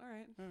 Hang out? All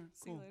right.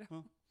 See cool. you later.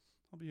 Well,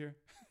 I'll be here.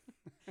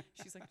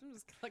 She's like, I'm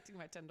just collecting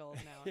my $10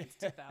 now. It's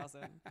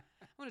 2000. I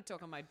want to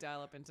talk on my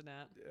dial-up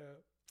internet.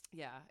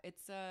 Yeah.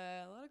 It's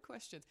a lot of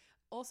questions.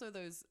 Also,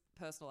 those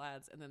personal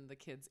ads and then the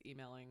kids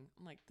emailing.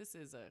 I'm like, this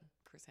is a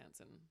Chris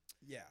Hansen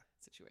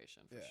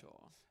situation for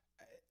sure.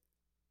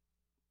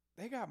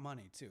 They got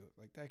money too.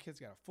 Like, that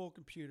kid's got a full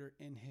computer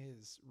in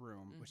his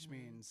room, which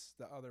means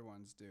the other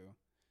ones do.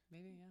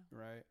 Maybe, yeah.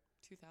 Right?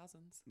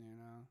 2000s.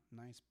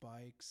 Nice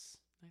bikes.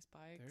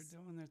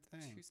 They're doing their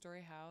thing.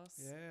 2-story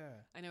house.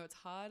 Yeah. I know it's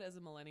hard as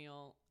a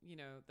millennial,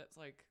 that's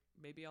like,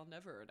 maybe I'll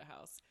never own a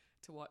house,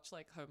 to watch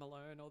like Home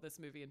Alone or this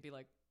movie and be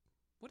like,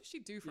 what does she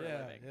do for a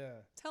living?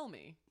 Yeah. Tell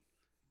me.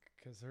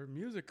 Because her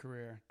music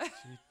career,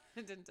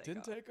 It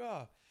didn't take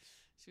off.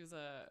 She was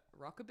a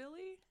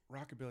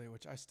rockabilly,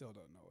 which I still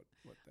don't know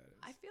what that is.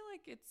 I feel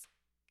like it's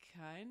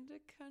kind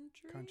of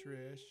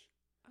country-ish.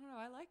 I don't know.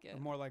 I like it. Or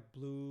more like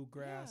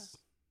bluegrass. Yeah.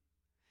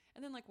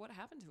 And then, like, what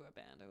happened to her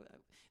band?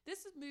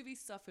 This movie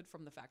suffered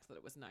from the fact that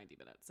it was 90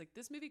 minutes. Like,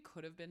 this movie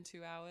could have been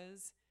 2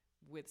 hours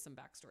with some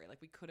backstory.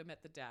 Like, we could have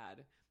met the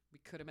dad. We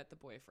could have met the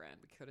boyfriend.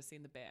 We could have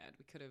seen the band.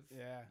 We could have,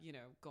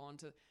 gone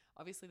to...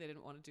 Obviously, they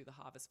didn't want to do the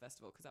Harvest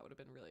Festival because that would have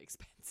been really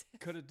expensive.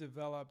 Could have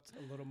developed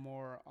a little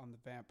more on the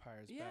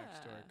vampire's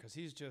backstory, because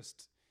he's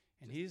just...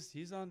 And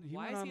he's on. He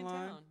went online. In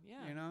town?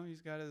 Yeah. He's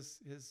got his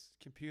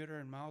computer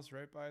and mouse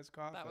right by his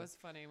coffin. That was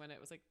funny when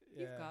it was like,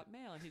 you've got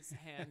mail, and his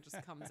hand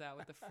just comes out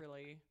with the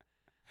frilly.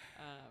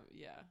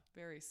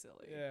 Very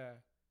silly. Yeah,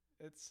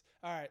 it's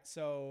all right.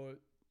 So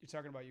you're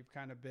talking about, you've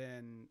kind of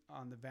been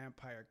on the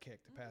vampire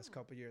kick the past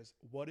couple years.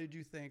 What did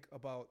you think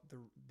about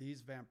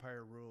these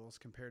vampire rules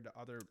compared to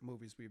other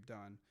movies we've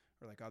done,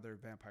 or like other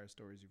vampire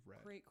stories you've read?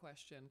 Great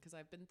question, because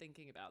I've been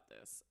thinking about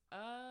this.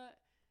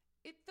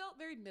 It felt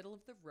very middle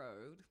of the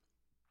road.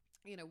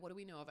 What do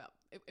we know about...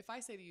 If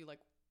I say to you, like,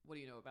 what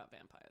do you know about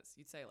vampires?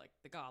 You'd say, like,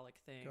 the garlic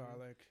thing.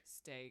 Garlic.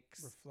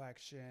 Steaks.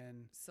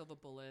 Reflection. Silver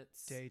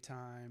bullets.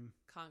 Daytime.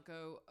 Can't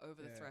go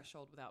over the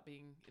threshold without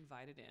being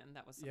invited in.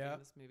 That was something in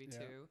this movie,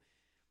 too.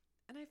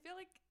 And I feel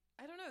like,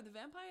 I don't know, the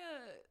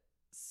vampire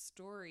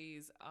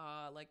stories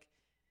are, like...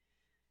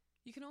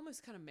 You can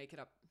almost kind of make it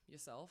up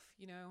yourself,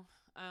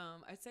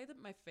 I'd say that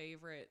my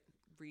favorite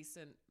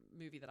recent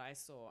movie that I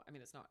saw... I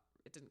mean,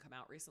 it didn't come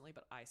out recently,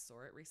 but I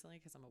saw it recently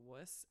because I'm a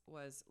wuss,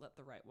 was Let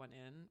the Right One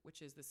In,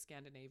 which is the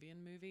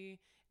Scandinavian movie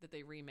that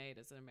they remade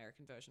as an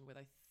American version with,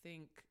 I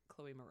think,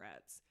 Chloe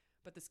Moretz.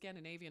 But the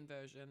Scandinavian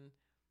version,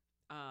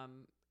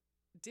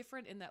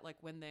 different in that, like,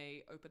 when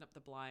they open up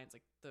the blinds,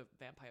 like, the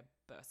vampire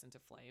bursts into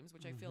flames,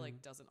 which I feel like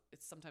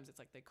sometimes it's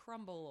like they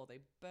crumble or they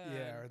burn.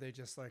 Yeah, or they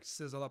just, like,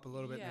 sizzle up a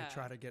little bit and they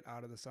try to get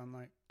out of the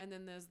sunlight. And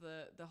then there's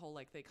the whole,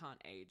 like, they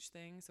can't age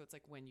thing. So it's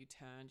like, when you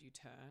turned, you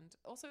turned.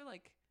 Also,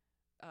 like...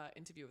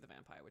 Interview with a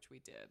Vampire, which we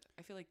did.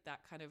 I feel like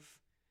that kind of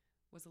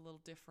was a little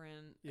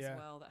different as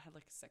well. That had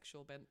like a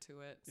sexual bent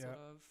to it, sort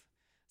of.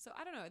 So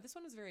I don't know. This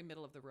one was very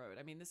middle of the road.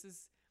 I mean,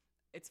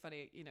 it's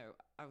funny,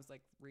 I was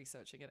like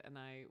researching it, and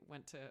I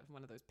went to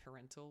one of those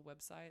parental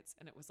websites,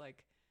 and it was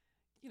like,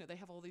 they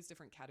have all these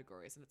different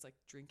categories, and it's like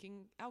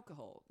drinking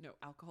alcohol. No,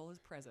 alcohol is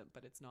present,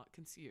 but it's not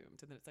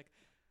consumed. And then it's like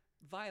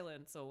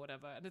violence or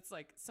whatever, and it's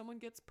like someone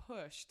gets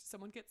pushed,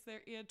 someone gets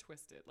their ear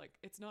twisted. Like,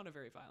 it's not a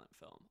very violent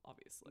film,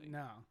 obviously.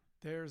 No,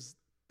 there's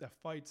the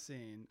fight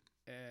scene,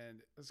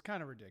 and it's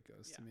kind of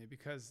ridiculous to me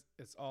because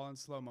it's all in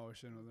slow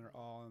motion when they're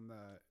all in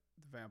the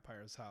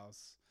vampire's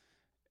house,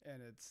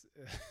 and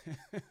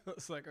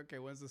it's like, okay,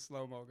 when's the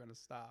slow mo gonna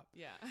stop?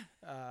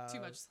 Too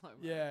much slow mo.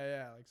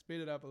 Yeah, like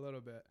speed it up a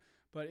little bit.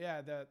 But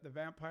yeah, the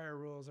vampire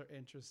rules are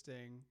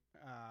interesting.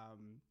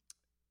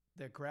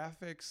 The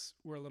graphics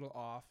were a little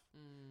off,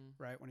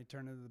 right, when he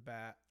turned into the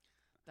bat.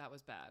 That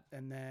was bad.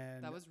 And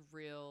then that was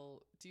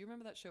real. Do you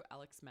remember that show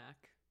Alex Mack?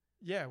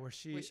 Yeah, where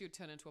she would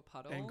turn into a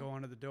puddle and go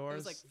onto the doors. It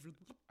was like,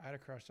 I had a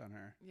crush on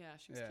her. Yeah,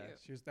 she was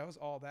cute. That was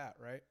all that,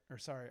 right? Or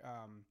sorry,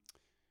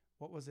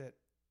 what was it?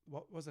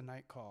 What was a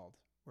night called?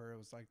 Where it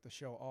was like the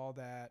show All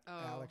That,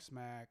 Alex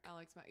Mack.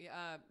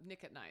 Yeah,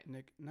 Nick at Night.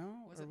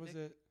 Was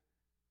it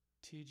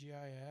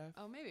TGIF?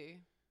 Oh,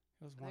 maybe.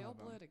 It was one they all of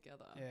them. blur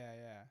together.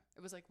 Yeah.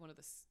 It was like one of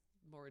the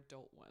more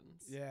adult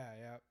ones. Yeah.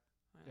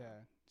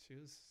 She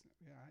was.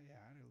 Yeah. I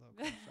had a little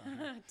crush on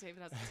her.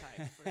 David has a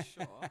type for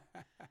sure.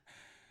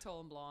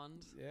 Tall and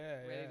blonde.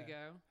 Yeah. Ready to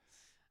go.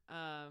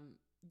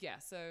 Yeah.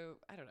 So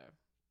I don't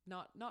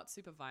know. Not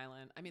super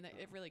violent. I mean,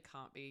 it really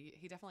can't be.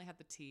 He definitely had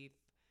the teeth,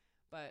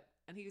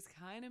 and he was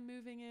kind of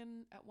moving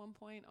in at one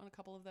point on a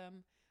couple of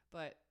them,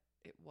 but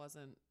it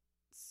wasn't,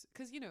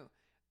 because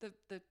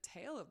the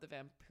tale of the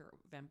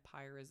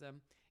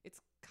vampirism,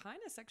 it's kind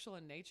of sexual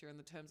in nature in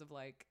the terms of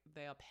like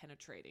they are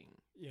penetrating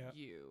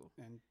you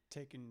and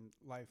taking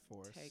life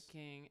force,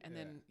 and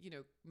then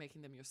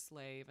making them your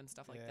slave and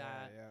stuff like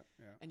that.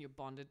 And you're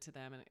bonded to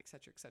them and et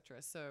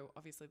cetera. So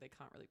obviously they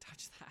can't really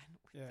touch that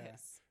with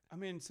this. I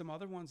mean, some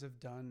other ones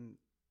have done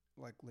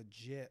like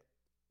legit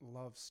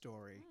love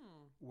story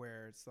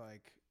where it's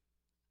like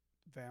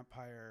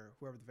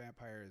whoever the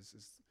vampire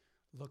is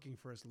looking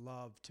for his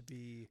love to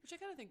be, which I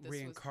kind of think this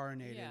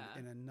reincarnated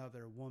in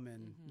another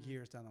woman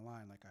years down the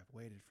line. Like, I've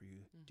waited for you.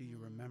 Do you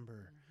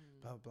remember?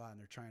 Blah, blah, blah. And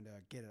they're trying to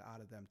get it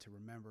out of them to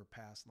remember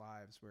past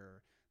lives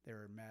where they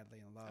were madly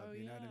in love.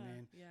 You know what I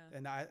mean? Yeah.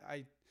 And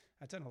I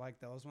tend to like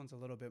those ones a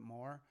little bit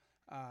more.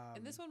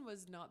 And this one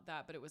was not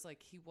that, but it was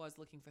like he was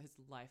looking for his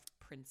life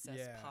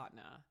princess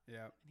partner.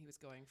 Yeah. And he was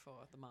going for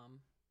the mom.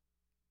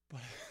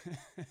 But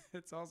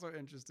it's also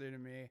interesting to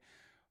me,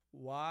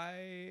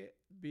 why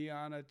be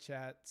on a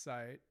chat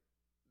site?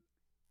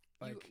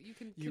 Like, you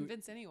can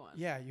convince anyone.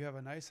 Yeah, you have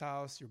a nice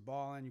house, you're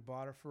balling, you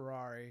bought a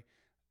Ferrari.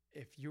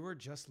 If you were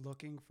just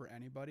looking for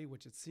anybody,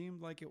 which it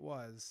seemed like it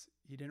was,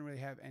 he didn't really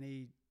have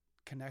any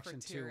connection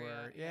to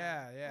her.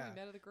 Yeah. Well, he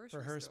met at the grocery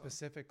for her store.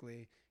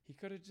 Specifically, he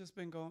could have just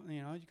been going.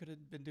 You could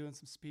have been doing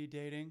some speed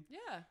dating.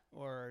 Yeah.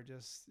 Or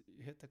just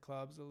hit the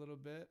clubs a little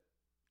bit,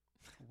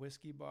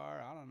 whiskey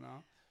bar. I don't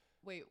know.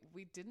 Wait,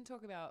 we didn't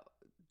talk about,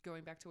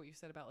 going back to what you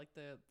said about like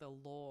the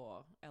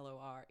lore,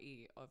 Lore,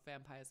 of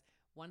vampires.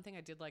 One thing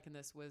I did like in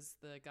this was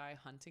the guy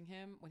hunting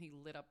him when he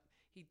lit up.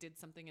 He did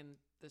something in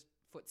the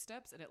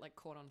footsteps and it like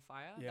caught on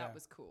fire. Yeah. That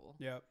was cool.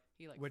 Yep.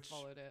 He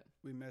followed it.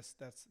 We missed.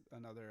 That's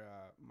another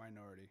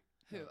minority.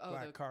 Who?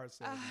 Black card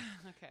salesman.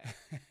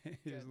 Okay.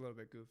 He was a little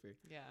bit goofy.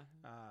 Yeah.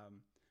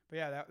 But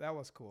yeah, that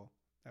was cool.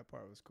 That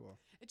part was cool.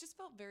 It just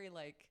felt very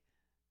like,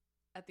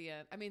 at the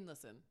end, I mean,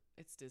 listen,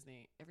 it's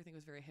Disney. Everything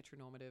was very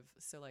heteronormative.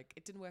 So like,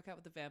 it didn't work out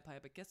with the vampire,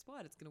 but guess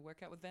what? It's going to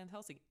work out with Van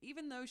Helsing.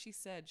 Even though she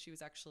said she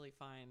was actually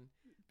fine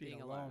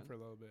being alone for a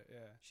little bit.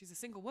 Yeah. She's a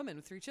single woman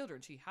with 3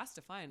 children. She has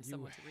to find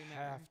someone to remarry. You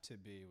have to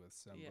be with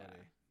somebody.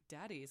 Yeah.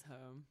 Daddy's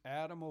home.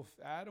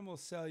 Adam will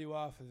sell you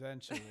off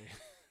eventually.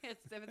 If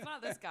it's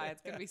not this guy,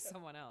 it's going to be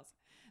someone else.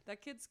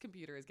 That kid's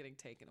computer is getting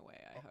taken away,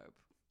 I hope.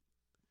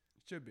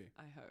 It should be.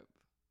 I hope.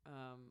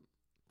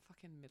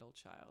 Fucking middle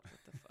child. What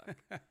the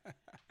fuck?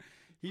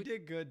 He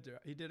did good.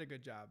 He did a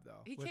good job,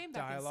 though. He came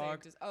back and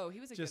saved us. Oh, he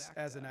was a good actor. Just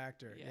as an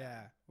actor,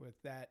 yeah. With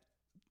that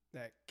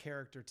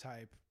character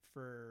type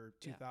for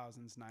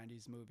 2000s,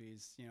 90s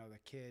movies. The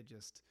kid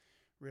just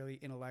really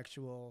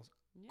intellectual,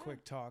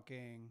 quick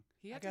talking.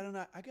 I got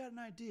an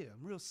idea.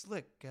 I'm real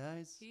slick,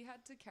 guys. He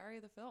had to carry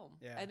the film.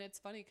 Yeah. And it's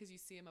funny because you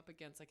see him up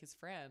against like his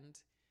friend,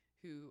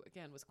 who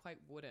again was quite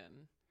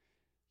wooden.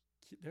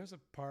 There's a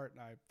part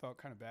I felt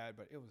kind of bad,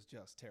 but it was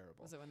just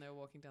terrible. Was it when they were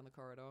walking down the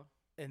corridor?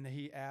 And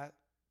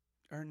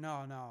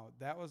no,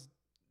 that was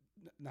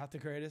not the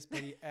greatest.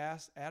 But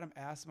Adam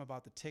asked him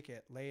about the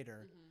ticket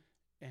later,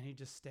 and he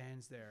just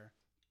stands there,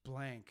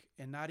 blank,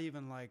 and not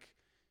even like.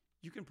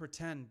 You can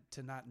pretend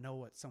to not know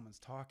what someone's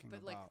talking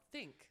about. But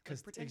think.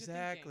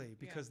 Exactly,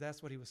 because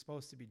that's what he was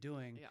supposed to be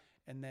doing. Yeah.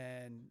 And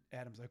then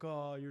Adam's like,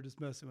 "Oh, you're just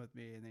messing with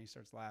me," and then he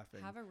starts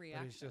laughing. Have a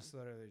reaction. But he's just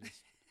literally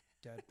just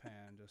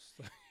deadpan, just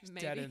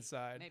dead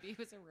inside. Maybe he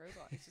was a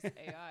robot. He's just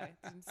AI.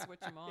 Didn't switch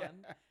him on.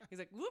 Yeah. He's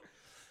like, whoop.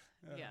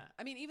 Yeah.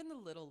 I mean, even the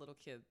little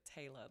kid,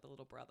 Taylor, the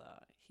little brother,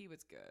 he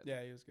was good.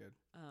 Yeah, he was good.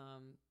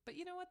 But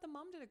you know what? The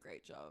mom did a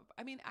great job.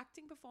 I mean,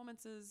 acting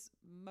performances,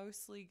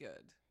 mostly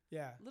good.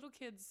 Yeah. Little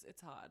kids,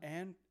 it's hard.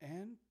 And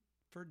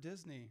for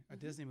Disney, a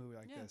Disney movie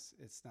like this,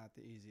 it's not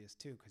the easiest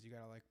too, because you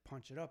got to like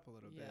punch it up a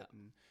little bit.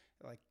 And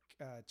like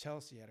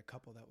Chelsea had a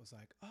couple that was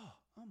like,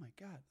 oh my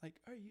God, like,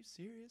 are you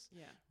serious?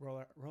 Yeah. Roll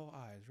our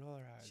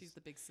eyes. She's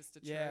the big sister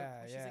trope.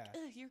 Yeah, She's like,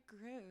 ugh, you're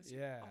gross.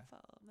 You're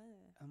awful.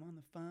 I'm on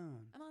the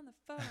phone. I'm on the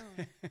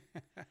phone.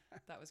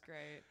 That was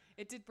great.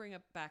 It did bring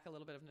back a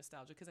little bit of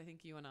nostalgia because I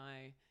think you and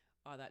I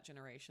are that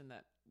generation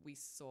that we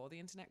saw the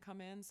internet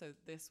come in. So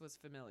this was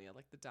familiar,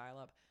 like the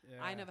dial-up.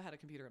 Yeah. I never had a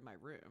computer in my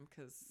room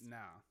because,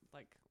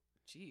 like,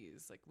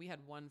 geez, like we had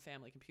one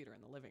family computer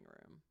in the living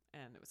room,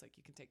 and it was like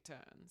you can take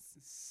turns.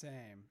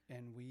 Same,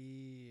 and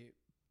we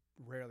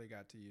rarely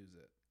got to use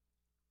it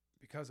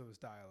because it was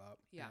dial-up.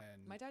 Yeah,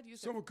 and my dad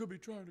used someone could be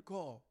trying to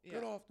call. Yeah.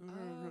 Get off.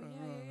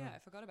 Yeah. I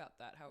forgot about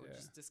that. How it would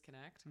just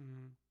disconnect.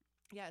 Mm-hmm.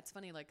 Yeah, it's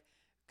funny. Like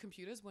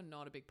computers were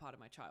not a big part of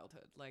my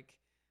childhood. Like,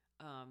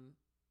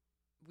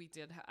 we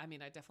did. I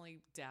mean, I definitely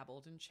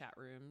dabbled in chat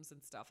rooms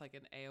and stuff, like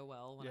in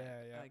AOL when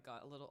I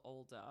got a little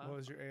older. What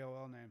was your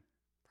AOL name?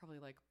 Probably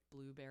like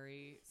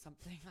Blueberry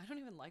something. I don't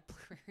even like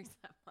blueberries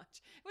that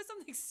much. It was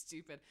something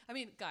stupid. I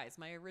mean, guys,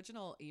 my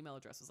original email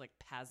address was like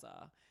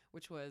Pazza,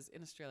 which was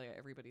in Australia,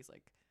 everybody's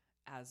like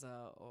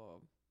Azza,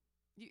 or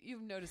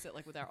you've noticed it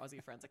like with our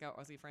Aussie friends, like our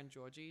Aussie friend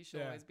Georgie,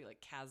 she'll always be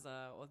like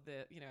Kazza or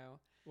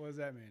What does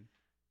that mean?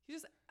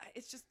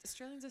 It's just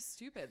Australians are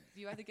stupid.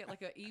 You either get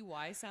like a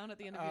EY sound at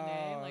the end of your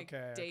name, like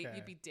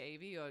you'd be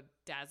Davey, or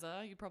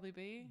Dazza, you'd probably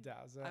be.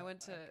 Dazza. I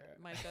went to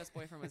my first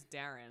boyfriend was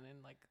Darren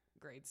in like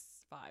grades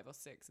 5 or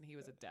 6, and he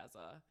was a Dazza.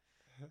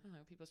 I don't know,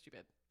 people are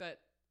stupid,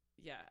 but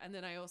yeah. And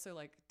then I also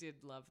like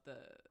did love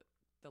the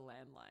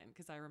landline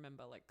because I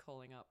remember like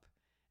calling up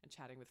and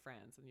chatting with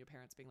friends, and your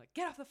parents being like,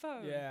 "Get off the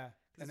phone!" Yeah,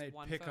 and they'd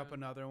pick up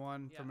another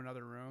one from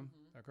another room.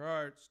 Mm-hmm. Like,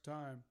 all right, it's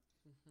time.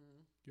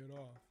 Mm-hmm. Get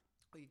off.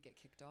 Or you'd get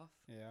kicked off.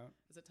 Yeah.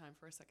 Is it time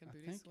for a second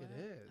booty I think sweat? it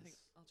is. I think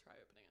I'll try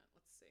opening it.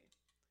 Let's see.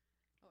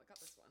 Oh, I got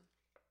this one.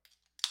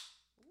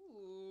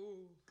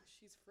 Ooh,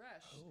 she's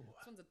fresh. Oh.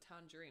 This one's a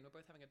tangerine. We're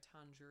both having a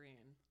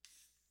tangerine.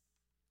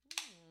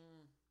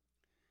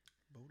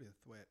 Booty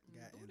sweat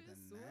got in the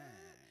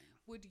nine.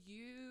 Would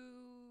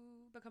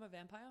you become a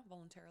vampire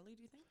voluntarily,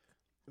 do you think?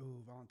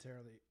 Ooh,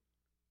 voluntarily.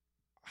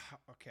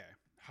 Okay.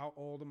 How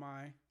old am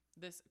I?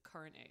 This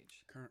current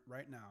age.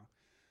 Right now.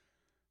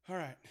 All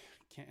right.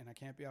 I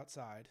can't be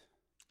outside.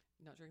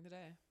 Not during the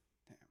day.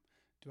 Damn.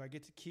 Do I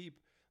get to keep,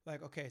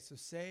 like, okay, so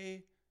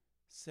say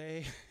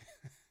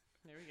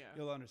there we go.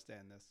 You'll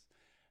understand this.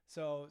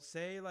 So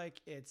say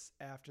like it's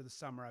after the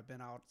summer, I've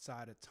been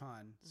outside a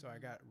ton, so I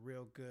got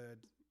real good,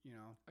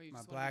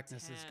 my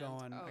blackness is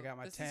going. I got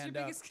my tanned up. This is your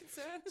biggest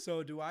concern?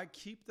 So do I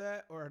keep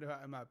that, or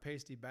am I a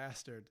pasty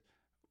bastard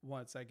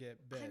once I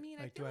get bit? I mean,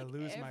 like, I feel do like I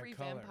lose every my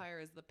color? vampire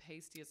is the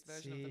pastiest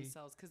version of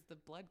themselves because the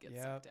blood gets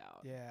sucked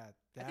out. Yeah,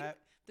 I think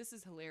this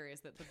is hilarious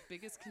that the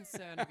biggest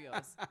concern of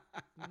yours,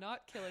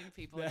 not killing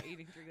people and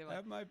eating through their blood.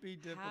 That might be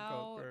difficult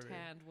How for me.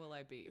 tanned will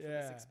I be for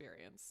this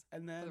experience?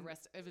 And then for the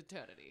rest of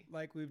eternity.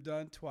 Like we've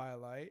done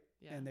Twilight,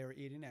 and they were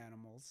eating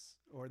animals,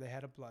 or they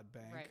had a blood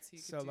bank. Right, so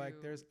you could do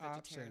like there's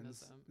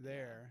options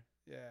there.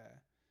 Yeah.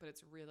 But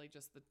it's really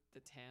just the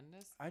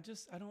tanness. I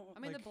don't. I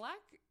mean, the black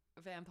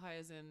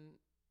vampires in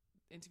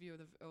Interview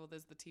with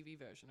there's the TV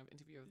version of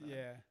Interview with the.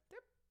 Yeah. They're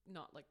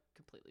not like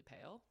completely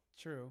pale.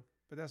 True,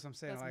 but that's what I'm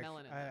saying. That's like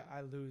melanin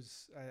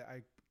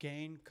I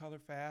gain color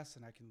fast,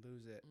 and I can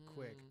lose it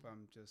quick. But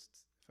I'm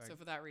just. So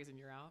for that reason,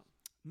 you're out.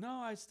 No,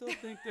 I still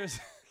think there's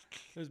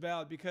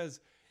valid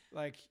because,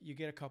 like, you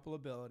get a couple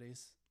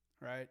abilities,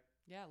 right?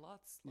 Yeah,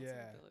 lots of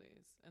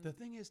abilities. And the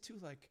thing is too,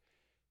 like,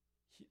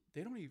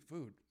 they don't eat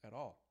food at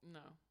all. No.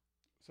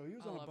 So he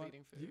was on a bunch.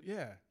 Eating food.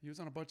 He was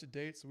on a bunch of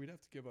dates, so we'd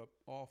have to give up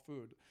all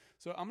food.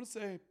 So I'm gonna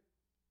say,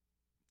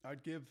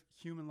 I'd give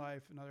human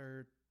life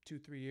another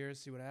 2-3 years,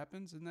 see what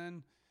happens, and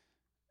then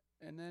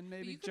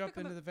maybe jump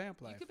into the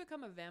vamp life. You could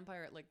become a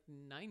vampire at like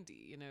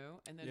 90,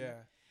 and then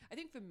I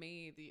think for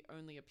me the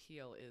only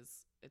appeal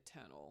is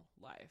eternal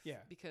life. Yeah,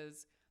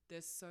 because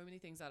there's so many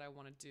things that I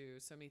want to do,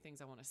 so many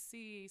things I want to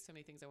see, so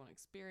many things I want to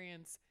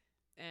experience,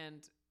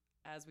 and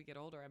as we get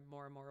older, I'm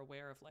more and more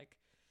aware of like.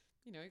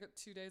 You got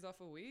 2 days off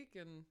a week,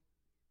 and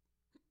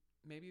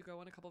maybe you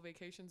go on a couple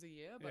vacations a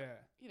year. But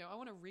I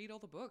want to read all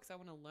the books. I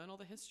want to learn all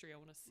the history. I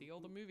want to see all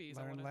the movies.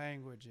 Learn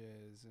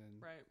languages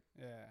and right.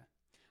 Yeah.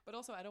 But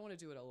also, I don't want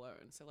to do it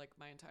alone. So, like,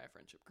 my entire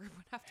friendship group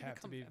would have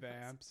to become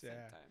vamps. At the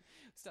same time.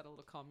 Start a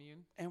little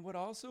commune. And what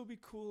also be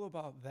cool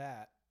about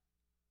that?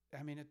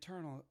 I mean,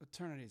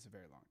 eternity is a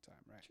very long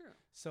time, right? True.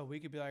 So we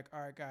could be like,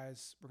 all right,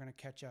 guys, we're gonna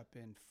catch up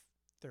in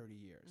 30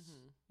 years.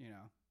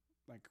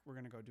 Like we're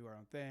going to go do our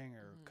own thing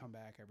or come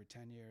back every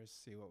 10 years,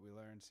 see what we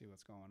learn, see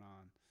what's going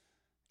on.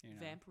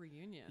 Vamp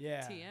reunion.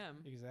 Yeah.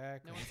 TM.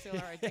 Exactly. No one steal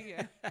our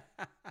idea.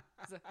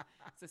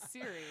 It's a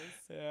series.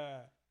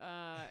 Yeah.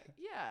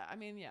 I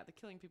mean, the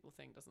killing people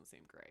thing doesn't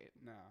seem great.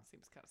 No. It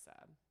seems kind of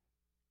sad.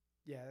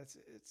 Yeah, it's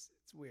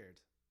weird.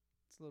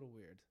 It's a little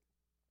weird.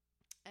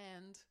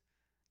 And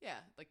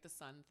like the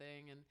sun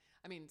thing, and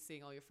I mean,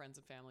 seeing all your friends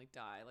and family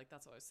die, like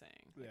that's what I was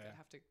saying. Like I'd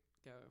have to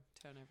go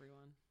turn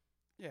everyone.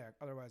 Yeah,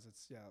 otherwise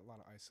it's a lot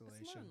of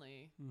isolation. It's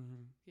lonely.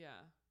 Mm-hmm.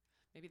 Yeah.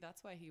 Maybe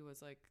that's why he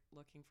was like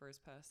looking for his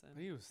person.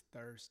 He was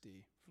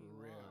thirsty for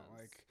real.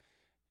 Like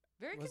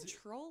Very Was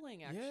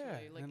controlling, actually.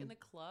 Yeah, like in the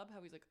club,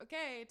 how he's like,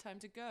 okay, time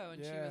to go.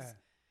 And she was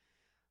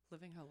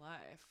living her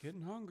life.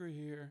 getting hungry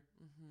here.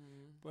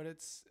 Mm-hmm. But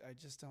I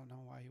just don't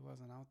know why he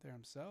wasn't out there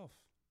himself.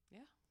 Yeah.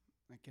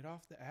 Like, get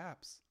off the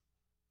apps.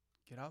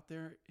 Get out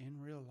there in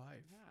real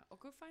life. Yeah. Or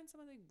go find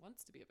someone that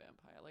wants to be a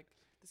vampire. Like,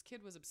 this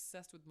kid was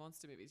obsessed with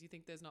monster movies. You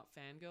think there's not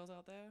fangirls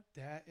out there?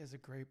 That is a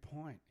great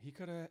point. He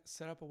could have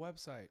set up a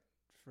website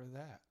for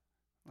that.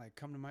 Like,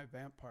 come to my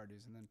vamp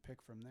parties and then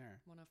pick from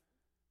there. Want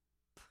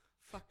to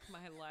fuck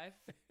my life,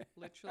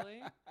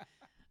 literally.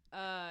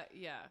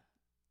 Yeah.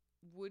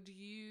 Would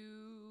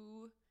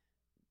you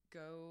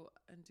go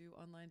and do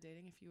online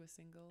dating if you were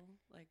single,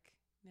 like,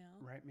 now?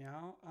 Right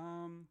meow.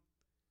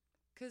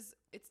 Because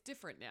it's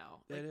different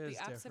now. Like, It is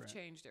the apps different. have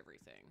changed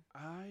everything.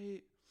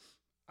 I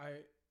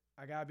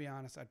gotta be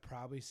honest. I'd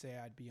probably say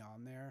I'd be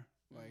on there,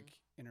 like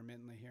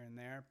intermittently here and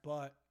there,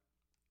 but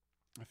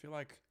I feel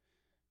like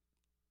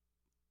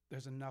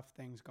there's enough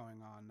things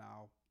going on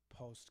now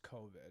post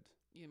COVID.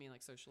 You mean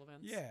like social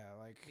events? Yeah,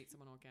 like Meet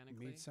someone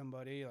organically. meet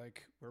somebody.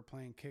 Like, we're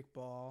playing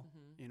kickball.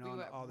 You know, We on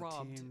got all the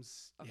robbed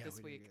teams. of this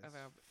we week did of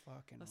our.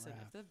 fucking Listen,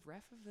 ref. if the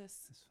ref of this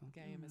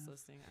game is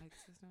listening, I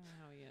just don't know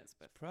how he is,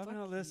 but Probably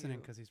fuck not listening you.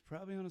 because he's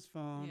probably on his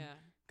phone. Yeah,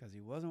 Because he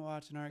wasn't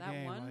watching our That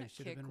game one while he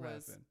should have kick been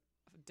was- repping.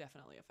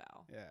 definitely a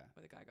foul. Yeah.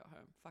 Where the guy got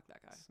home. Fuck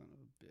that guy. Son of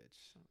a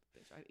bitch. Son of a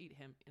bitch. I'd eat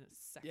him in a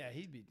second. Yeah,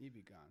 he'd be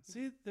gone.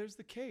 See, there's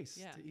the case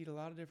Yeah. to eat a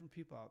lot of different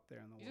people out there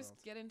in the You world.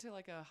 just get into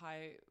like a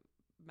high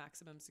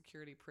maximum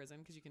security prison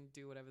because you can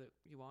do whatever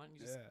you want. You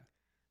just,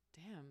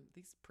 damn,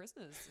 these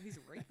prisoners, these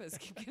rapists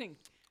keep getting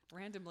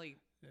randomly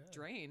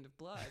drained of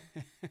blood.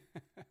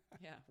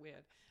 Yeah,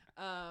 weird.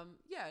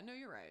 Yeah, no,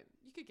 you're right.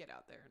 You could get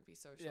out there and be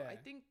social. Yeah. I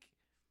think,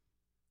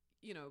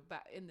 you know,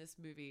 in this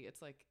movie,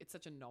 it's like, it's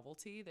such a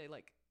novelty. They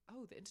like,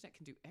 oh, the internet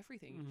can do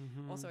everything.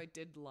 Mhm. Also, I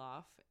did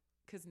laugh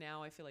because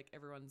now I feel like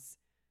everyone's,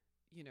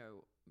 you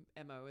know,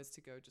 MO is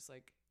to go just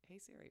like, hey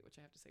Siri, which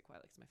I have to say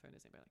quietly because my phone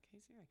is nearby, like, hey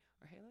Siri,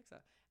 or hey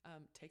Alexa,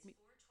 take me.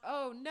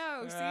 Oh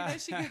no, see, there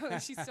she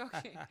goes. She's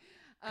talking.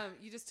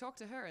 You just talk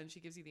to her and she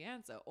gives you the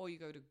answer, or you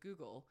go to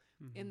Google.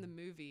 In the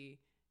movie,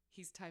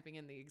 he's typing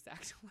in the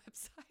exact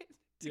website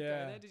to go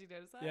there. Did you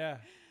notice that? Yeah.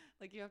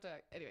 Like, you have to,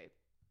 anyway.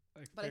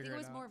 Like, But I think it figure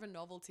was more out. of a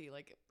novelty,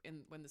 like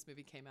when this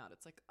movie came out.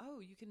 It's like, oh,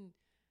 you can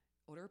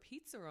order a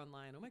pizza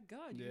online. Oh my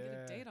God, you can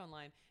get a date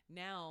online.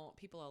 Now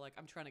people are like,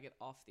 I'm trying to get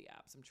off the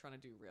apps. I'm trying to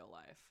do real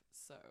life.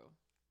 So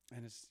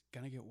And it's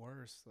gonna get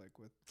worse, like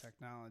with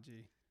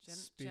technology Gen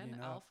speeding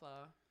up.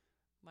 Alpha.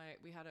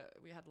 We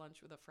had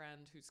lunch with a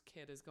friend whose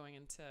kid is going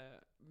into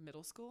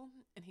middle school,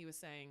 and he was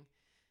saying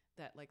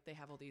that like they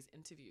have all these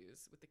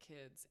interviews with the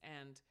kids,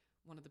 and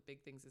one of the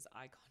big things is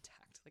eye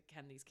contact. Like,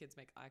 can these kids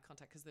make eye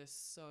contact because they're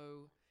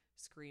so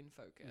screen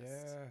focused?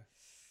 Yeah,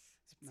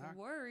 it's a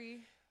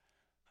worry.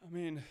 I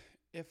mean,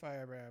 if I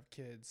ever have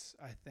kids,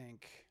 I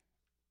think,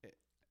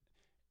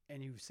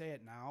 and you say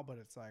it now, but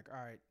it's like, all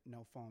right,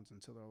 no phones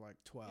until they're like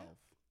 12,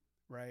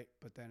 right?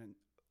 But then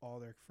all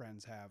their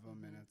friends have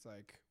them, and it's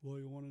like, well,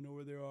 you want to know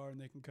where they are,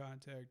 and they can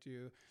contact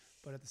you.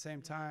 But at the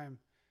same time,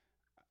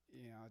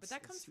 you know, But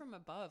that comes from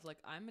above. Like,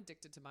 I'm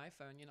addicted to my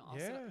phone. You know,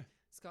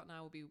 Scott and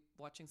I will be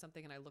watching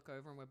something, and I look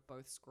over, and we're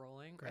both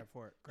scrolling. Grab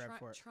for it.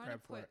 Trying to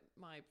put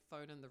my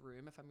phone in the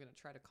room if I'm going to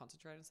try to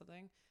concentrate on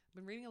something. I've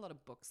been reading a lot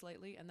of books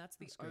lately, and that's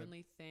the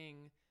only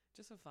thing,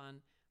 just for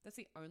fun, that's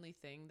the only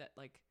thing that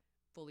like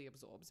fully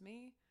absorbs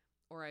me.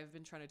 Or I've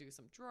been trying to do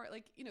some drawer,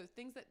 like, you know,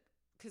 things that,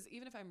 because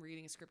even if I'm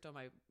reading a script on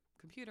my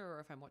computer or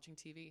if I'm watching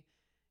TV,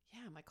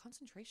 my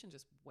concentration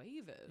just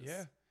wavers.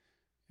 Yeah.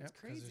 It's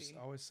crazy. There's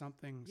always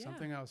something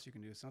else you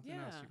can do. Something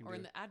else you can do. Or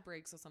in the ad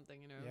breaks or something,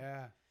 you know.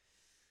 Yeah.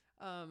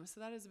 So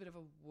that is a bit of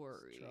a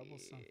worry. It's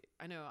troublesome.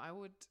 I know. I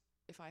would,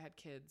 if I had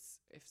kids,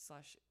 if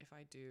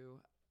I do,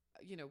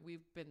 you know,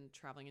 we've been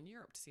traveling in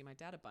Europe to see my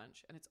dad a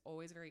bunch, and it's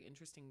always very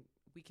interesting.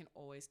 We can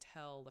always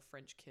tell the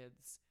French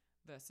kids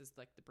versus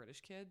like the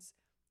British kids.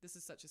 This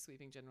is such a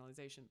sweeping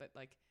generalization, but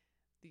like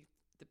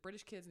the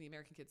British kids and the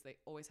American kids, they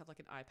always have like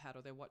an iPad,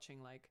 or they're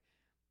watching like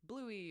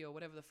Bluey or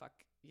whatever the fuck,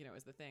 you know,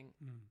 is the thing.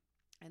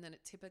 And then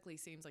it typically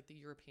seems like the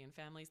European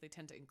families, they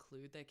tend to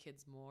include their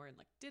kids more in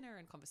like dinner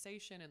and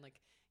conversation and like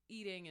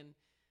eating. And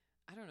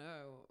I don't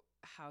know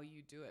how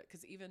you do it.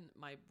 Because even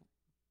my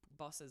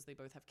bosses, they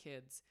both have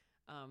kids.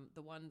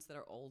 The ones that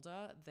are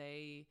older,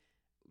 they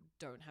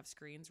don't have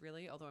screens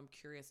really. Although I'm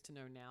curious to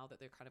know now that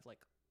they're kind of like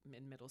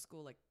in middle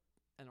school, like,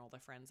 and all their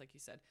friends, like you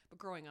said. But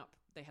growing up,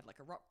 they had like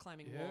a rock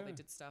climbing wall. They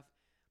did stuff.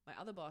 My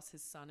other boss,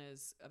 his son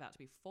is about to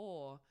be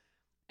 4.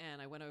 And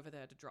I went over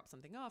there to drop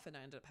something off, and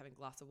I ended up having a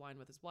glass of wine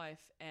with his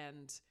wife.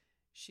 And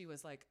she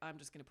was like, I'm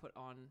just going to put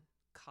on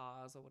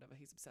Cars or whatever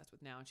he's obsessed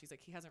with now. And she's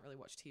like, he hasn't really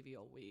watched TV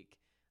all week.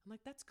 I'm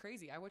like, that's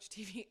crazy. I watch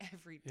TV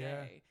every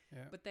day. Yeah.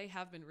 But they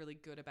have been really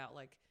good about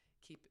like,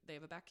 they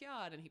have a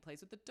backyard and he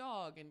plays with the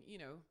dog, and, you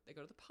know, they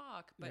go to the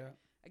park. But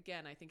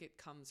again, I think it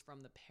comes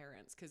from the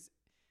parents. Because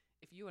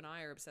if you and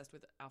I are obsessed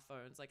with our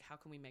phones, like, how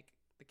can we make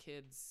the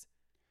kids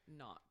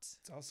not?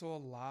 It's also a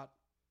lot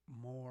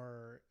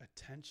more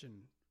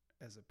attention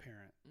as a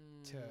parent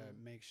to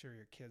make sure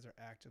your kids are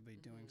actively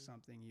doing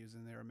something,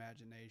 using their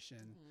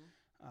imagination.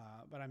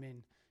 But I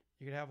mean,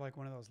 you could have like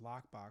one of those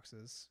lock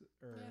boxes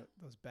or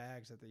those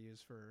bags that they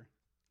use for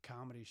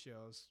comedy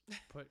shows.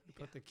 Put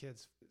the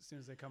kids as soon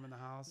as they come in the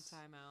house.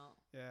 Time out.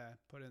 Yeah,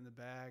 put it in the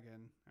bag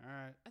and all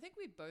right. I think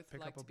we both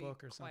like to be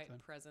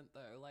quite present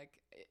though. Like,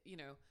 you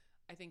know,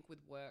 I think with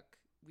work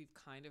we've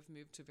kind of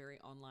moved to very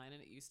online,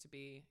 and it used to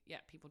be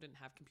people didn't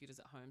have computers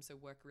at home, so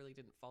work really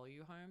didn't follow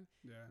you home.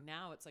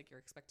 Now it's like you're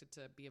expected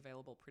to be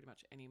available pretty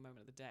much any moment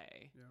of the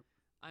day.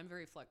 I'm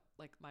very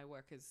like my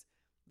work is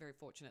very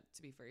fortunate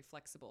to be very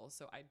flexible,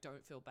 so I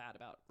don't feel bad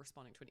about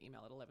responding to an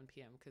email at 11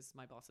 p.m. because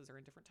my bosses are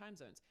in different time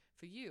zones.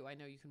 For you, I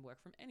know you can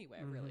work from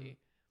anywhere really,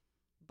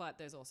 but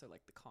there's also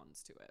like the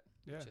cons to it,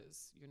 which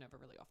is you're never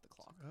really off the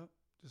clock.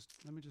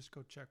 Let me just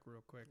go check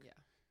real quick.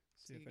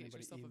 See if anybody emailed me. You can get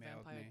yourself a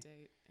vampire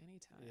date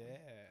anytime.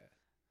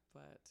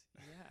 But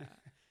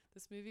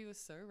this movie was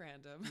so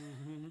random.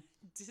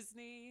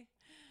 Disney.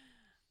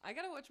 I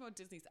gotta watch more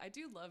Disney. I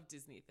do love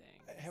Disney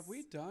things. Have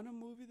we done a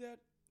movie that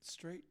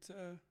straight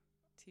to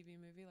TV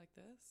movie like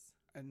this?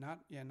 And not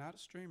a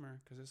streamer,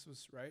 because this was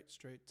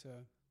straight to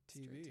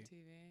TV. Straight to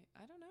TV.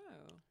 I don't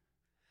know.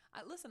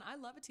 Listen, I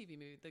love a TV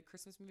movie. The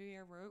Christmas movie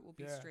I wrote will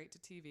be straight to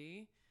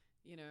TV.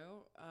 You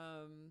know,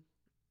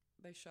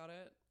 they shot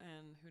it,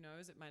 and who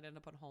knows, it might end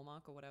up on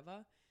Hallmark or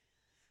whatever.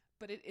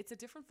 But it's a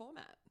different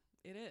format.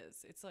 It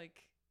is. It's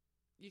like,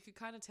 you could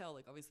kind of tell,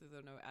 like, obviously there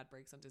are no ad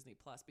breaks on Disney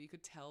Plus, but you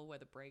could tell where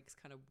the breaks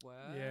kind of were.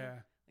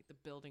 Like the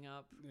building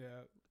up.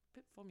 A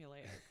bit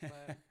formulaic.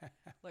 But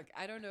look,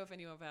 I don't know if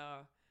any of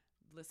our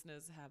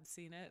listeners have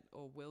seen it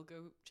or will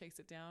go chase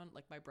it down.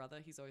 Like my brother,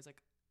 he's always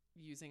like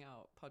using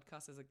our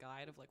podcast as a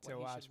guide of like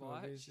what he should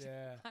watch. Movies,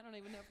 I don't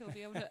even know if he'll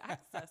be able to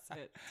access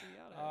it, to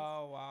be honest.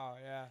 Oh, wow.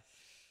 Yeah.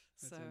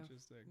 That's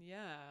interesting.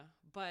 Yeah.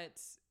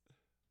 But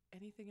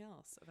anything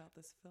else about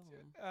this film?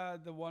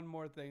 The one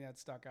more thing that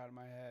stuck out in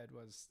my head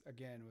was,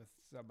 again, with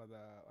some of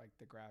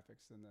the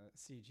graphics and the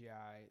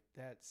CGI,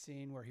 that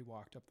scene where he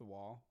walked up the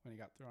wall when he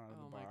got thrown out of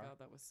the bar. Oh my God,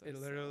 that was so It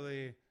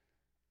literally,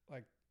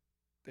 like,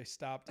 they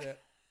stopped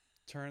it,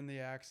 turned the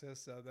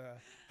axis of the...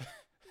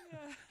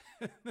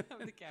 of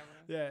the camera.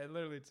 Yeah, it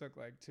literally took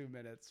like 2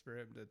 minutes for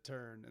him to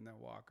turn and then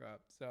walk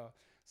up. So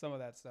some of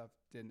that stuff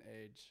didn't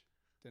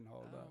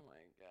hold up. Oh my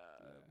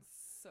God.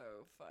 So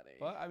funny.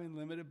 Well, I mean,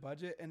 limited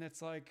budget, and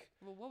it's like...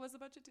 Well, what was the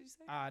budget, did you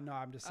say? No,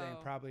 I'm just saying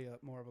probably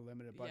more of a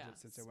limited budget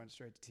since it went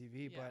straight to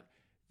TV. But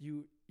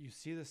you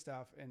see the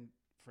stuff, and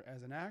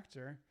as an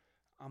actor,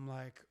 I'm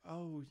like,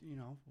 oh, you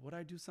know, would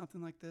I do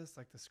something like this?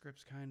 Like the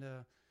script's kind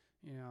of,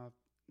 you know,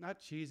 not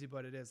cheesy,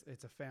 but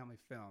it's a family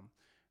film,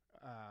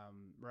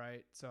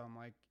 right? So I'm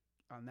like,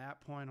 on that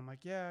point, I'm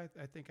like, yeah,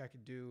 I think I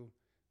could do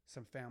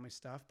some family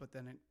stuff. But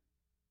then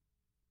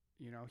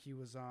you know, he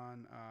was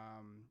on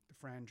the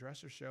Fran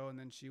Drescher show, and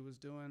then she was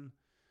doing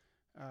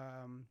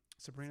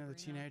Sabrina the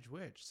Teenage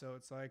Witch. So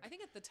it's like... I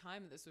think at the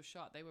time that this was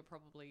shot, they were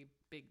probably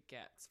big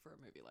gets for a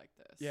movie like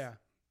this. Yeah.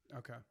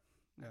 Okay.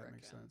 Yeah, that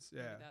makes sense.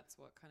 Yeah. Maybe that's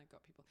what kind of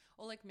got people...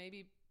 Or like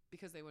maybe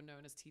because they were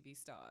known as TV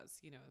stars,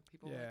 you know,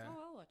 people were like,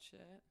 oh, I'll watch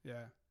it.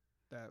 Yeah.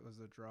 That was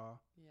a draw.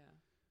 Yeah.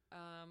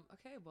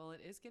 Okay, well,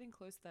 it is getting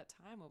close to that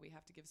time where we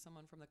have to give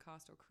someone from the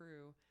cast or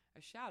crew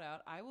a shout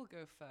out. I will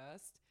go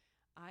first.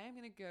 I am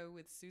going to go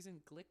with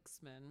Susan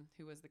Glixman,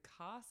 who was the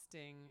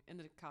casting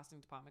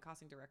department,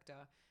 casting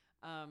director.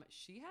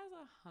 She has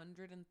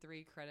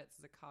 103 credits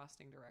as a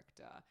casting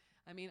director.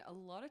 I mean, a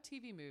lot of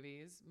TV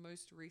movies,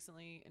 most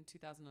recently in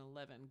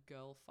 2011,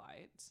 Girl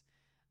Fight.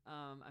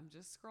 I'm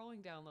just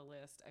scrolling down the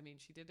list. I mean,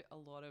 she did a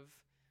lot of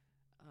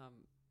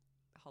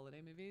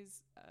holiday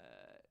movies,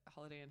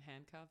 Holiday in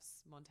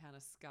Handcuffs, Montana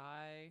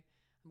Sky.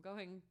 I'm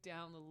going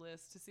down the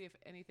list to see if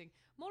anything.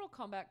 Mortal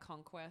Kombat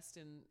Conquest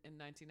in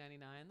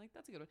 1999. Like,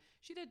 that's a good one.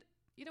 She did,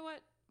 you know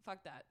what?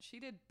 Fuck that. She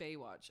did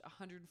Baywatch,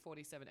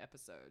 147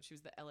 episodes. She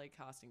was the LA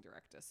casting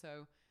director.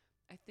 So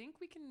I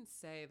think we can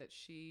say that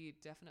she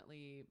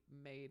definitely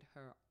made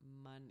her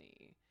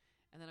money.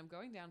 And then I'm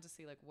going down to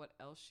see like what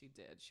else she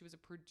did. She was a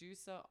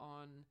producer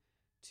on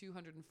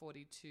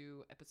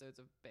 242 episodes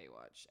of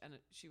Baywatch. And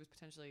she was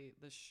potentially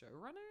the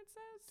showrunner, it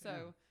says. Damn.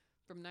 So...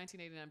 from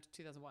 1989 to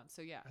 2001.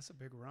 So yeah. That's a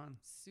big run.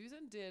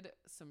 Susan did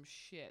some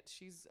shit.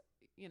 She's,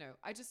 you know,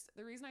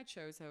 the reason I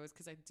chose her was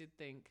because I did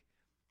think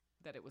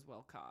that it was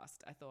well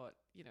cast. I thought,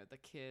 you know, the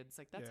kids,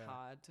 like that's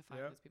hard to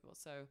find those people.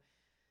 So,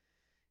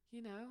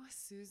 you know,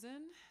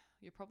 Susan,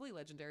 you're probably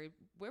legendary.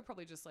 We're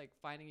probably just like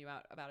finding you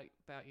out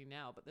about you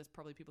now, but there's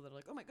probably people that are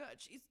like, oh my God,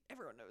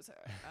 everyone knows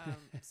her.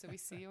 So we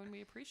see you and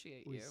we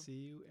appreciate you. We see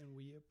you and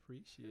we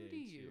appreciate you. Who do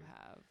you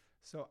have?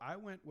 So I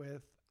went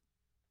with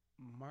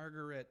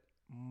Margaret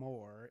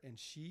Moore, and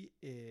she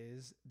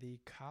is the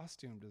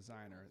costume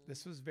designer.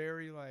 This was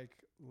very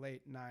like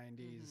late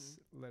 90s,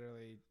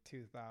 literally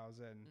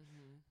 2000.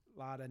 A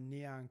lot of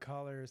neon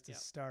colors to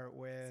start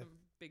with. Some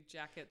big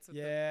jackets.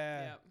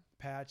 With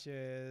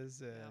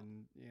patches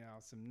and, you know,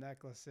 some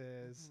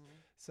necklaces.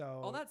 So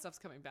all that stuff's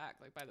coming back,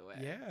 like, by the way.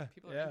 Yeah.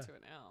 People are into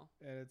it now.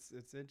 And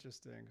it's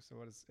interesting. So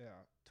what is,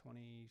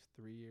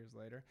 23 years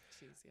later.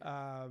 Jeez,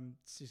 yeah.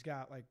 She's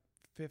got like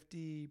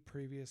 50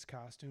 previous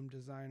costume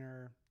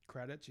designer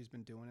credits. She's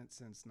been doing it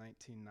since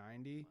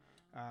 1990.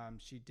 Wow.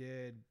 She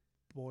did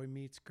Boy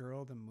Meets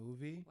Girl, the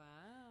movie.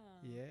 Wow.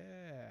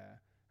 Yeah.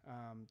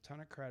 Ton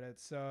of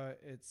credits. So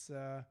it's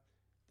the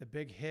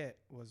big hit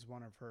was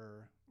one of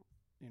her,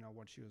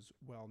 what she was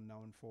well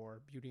known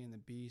for. Beauty and the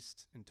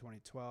Beast in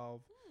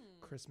 2012.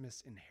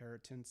 Christmas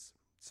Inheritance.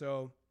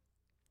 So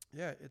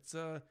yeah, it's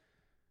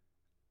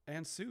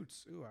and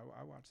Suits. Ooh,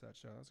 I watched that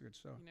show. That's a good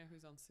show. You know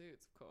who's on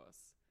Suits, of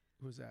course.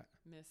 Who's that?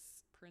 Miss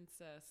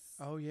Princess.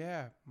 Oh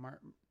yeah,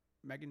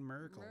 Meghan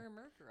Markle. Meghan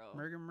Markle.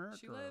 Meghan Markle.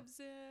 She lives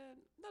in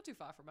not too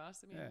far from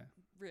us. I mean,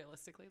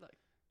 realistically, like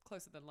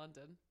closer than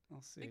London.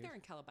 I'll see. I think they're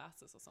in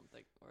Calabasas or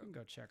something. Or we can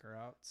go check her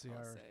out. See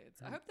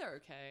I hope they're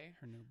okay.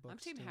 Her new book. I'm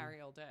Team Harry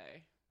all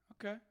day.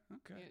 Okay.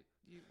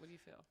 What do you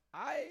feel?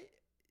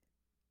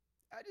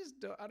 I just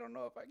don't. I don't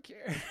know if I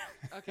care.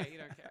 Okay, you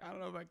don't care. I don't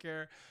know if I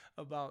care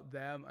about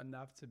them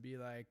enough to be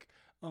like,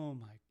 oh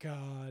my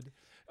god.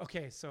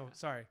 Okay, so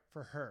sorry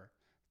for her.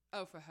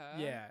 Oh, for her.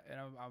 Yeah, and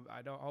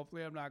I don't.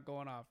 Hopefully, I'm not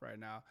going off right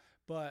now.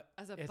 But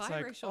as a it's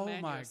biracial like, man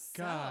oh my yourself,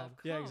 god.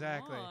 Yeah,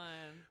 exactly. On.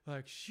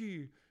 Like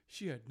she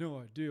had no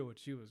idea what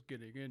she was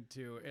getting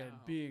into, and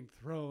being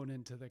thrown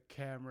into the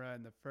camera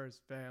and the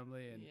first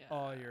family and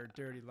all your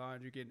dirty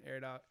laundry getting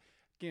aired out.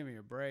 Give me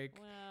a break.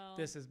 Well,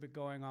 this has been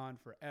going on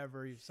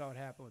forever. You saw it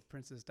happen with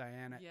Princess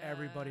Diana.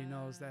 Everybody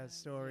knows that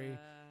story.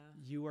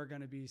 You are going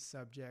to be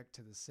subject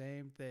to the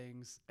same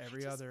things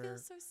every other. I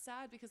just feel so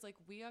sad because like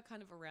we are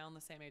kind of around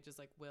the same age as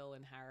like Will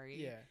and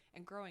Harry. Yeah.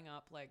 And growing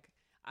up, like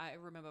I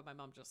remember my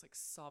mom just like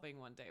sobbing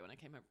one day when I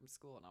came home from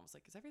school, and I was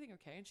like, "Is everything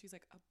okay?" And she's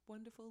like, "A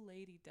wonderful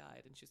lady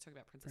died," and she was talking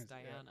about Princess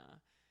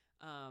Diana.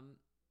 Yeah.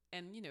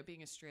 And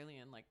being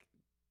Australian, like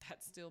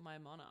that's still my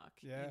monarch.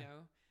 Yeah.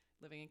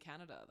 Living in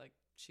Canada, like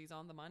she's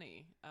on the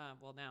money.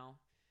 Well, now,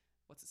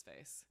 what's his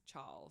face?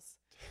 Charles.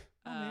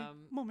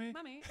 Mommy.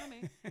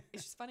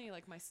 It's just funny.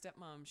 Like my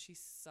stepmom, she's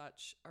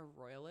such a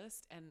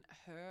royalist, and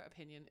her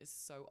opinion is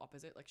so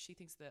opposite. Like she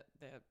thinks that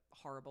they're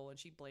horrible, and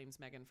she blames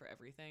Meghan for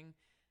everything.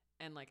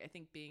 And like I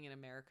think being in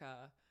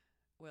America,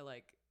 we're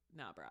like,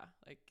 nah, brah.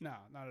 Like no,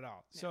 not at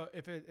all. Yeah. So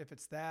if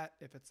it's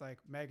like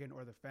Meghan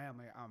or the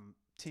family, I'm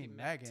Team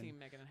Meghan. Team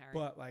Meghan and Harry.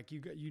 But like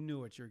you knew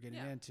what you're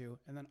getting into,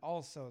 and then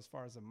also as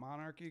far as the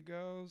monarchy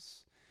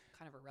goes,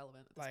 kind of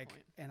irrelevant at this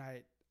point. And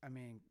I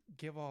mean,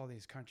 give all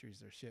these countries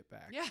their shit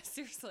back. Yeah,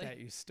 seriously. That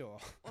you stole.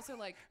 Also,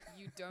 like,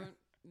 you don't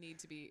need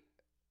to be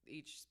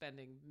each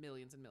spending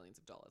millions and millions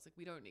of dollars. Like,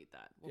 we don't need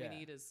that. What we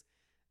need is,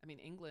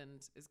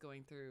 England is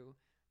going through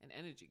an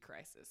energy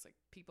crisis. Like,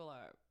 people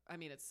are,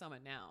 it's summer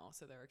now,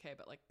 so they're okay,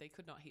 but like, they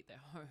could not heat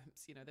their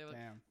homes. They were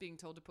being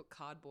told to put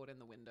cardboard in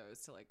the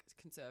windows to like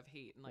conserve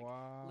heat and like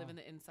live in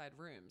the inside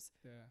rooms.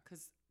 Yeah.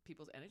 Because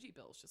people's energy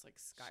bills just like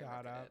skyrocketed.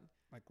 Shot up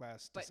like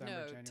last December,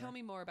 January. Tell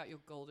me more about your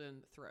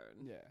golden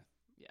throne. Yeah.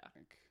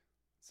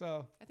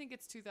 So I think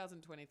it's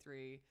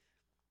 2023.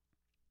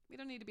 We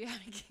don't need to be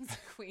having kings and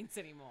queens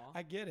anymore.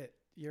 I get it.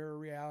 You're a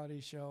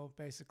reality show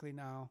basically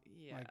now.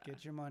 Yeah. Like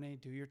get your money,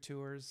 do your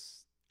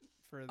tours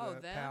for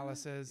the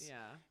palaces.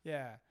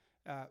 Yeah.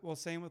 Yeah. Well,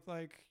 same with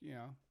like,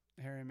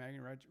 Harry and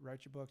Meghan,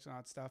 write your books and all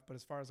that stuff. But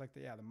as far as like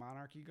the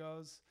monarchy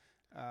goes,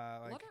 a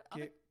lot of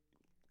other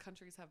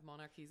countries have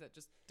monarchies that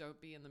just don't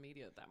be in the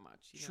media that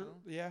much. You know?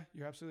 Yeah,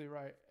 you're absolutely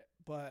right.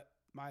 But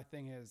my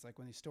thing is like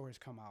when these stories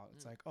come out,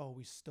 it's like, oh,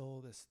 we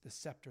stole the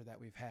scepter that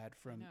we've had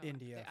from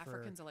India. The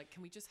Africans are like,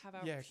 can we just have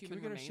our human can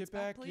we get our shit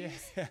back,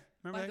 please? Yeah.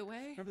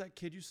 Remember that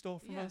kid you stole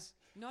from us?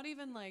 Not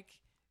even like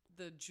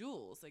the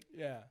jewels, like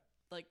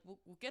like we'll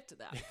get to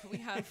that. Can we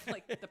have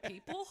like the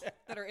people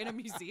that are in a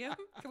museum?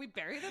 Can we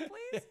bury them,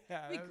 please?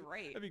 Yeah, that'd be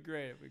great. That'd be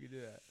great if we could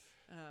do that.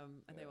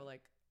 And they were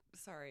like,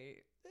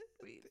 sorry.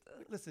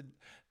 Listen,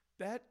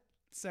 that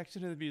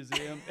section of the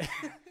museum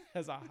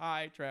has a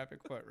high traffic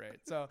foot rate.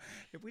 So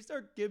if we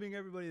start giving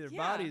everybody their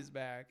bodies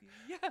back,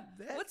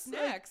 that's what's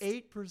like next?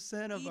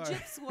 8% of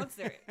Egypt wants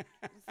their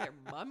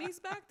mummies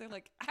back. They're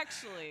like,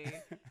 actually,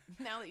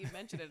 now that you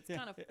mentioned it, it's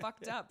kind of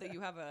fucked up that you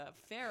have a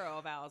pharaoh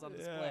of ours on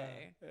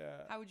display.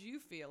 Yeah. How would you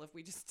feel if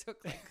we just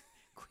took like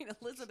Queen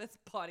Elizabeth's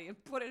body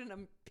and put it in a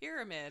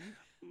pyramid?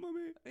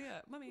 Mummy. Yeah,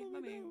 mummy. No,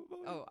 mummy.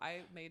 Oh,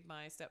 I made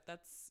my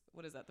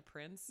what is that, The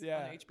Prince on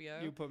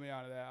HBO? You put me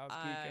onto that. I was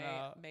geeking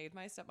out. I made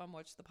my stepmom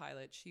watch the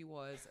pilot. She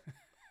was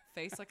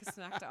face like a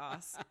snack to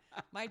us.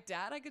 My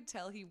dad, I could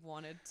tell he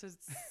wanted to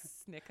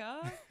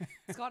snicker.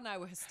 Scott and I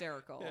were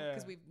hysterical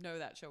because we know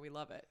that show. We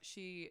love it.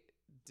 She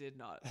did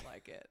not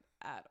like it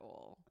at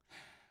all.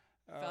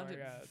 Found it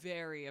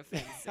very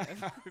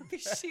offensive.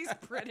 She's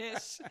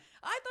British.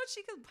 I thought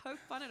she could poke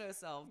fun at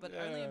herself, but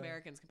only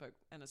Americans can poke,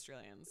 and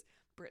Australians.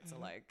 Brits are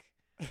like,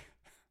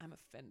 I'm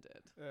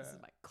offended. This is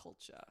my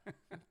culture.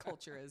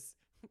 Culture is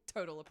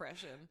total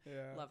oppression.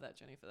 Love that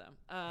journey for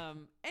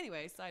them.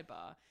 Anyway,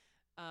 sidebar.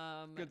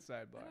 Good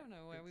sidebar. I don't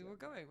know where we were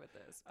going with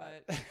this,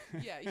 but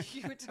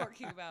you were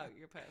talking about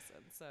your person,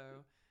 so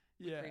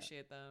we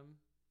appreciate them.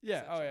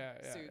 Yeah.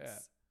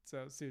 Suits.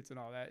 so suits and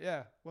all that.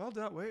 Yeah, well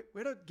done. Way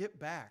to get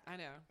back. I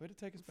know. Way to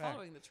take us back.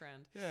 Following the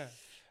trend. Yeah.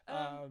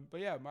 But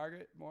yeah,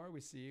 Margaret Moore,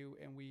 we see you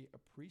and we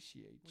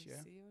appreciate you. We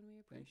see you and we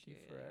appreciate Thank you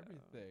for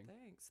everything.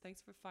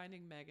 Thanks for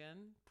finding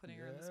Megan, putting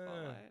her in the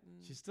spotlight.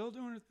 And she's still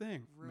doing her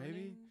thing.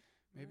 Maybe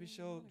ruining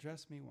she'll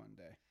dress me one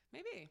day.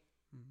 Maybe.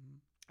 Mm-hmm.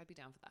 I'd be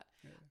down for that.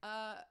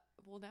 Yeah.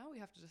 Well, now we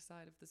have to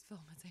decide if this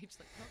film has aged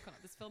like milk.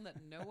 This film that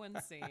no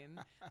one's seen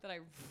that I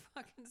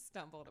fucking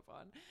stumbled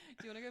upon.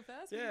 Do you want to go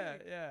first?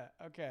 Yeah.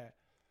 Okay.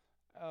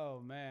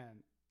 Oh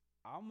man,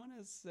 I'm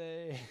gonna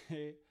say,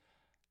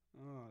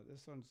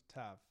 this one's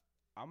tough.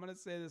 I'm gonna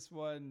say this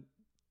one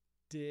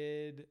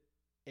did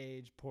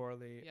age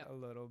poorly a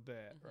little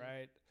bit,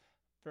 right?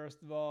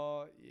 First of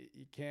all,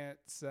 you can't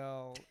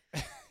sell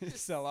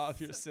off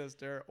your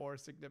sister or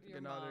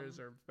significant others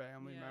or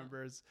family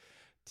members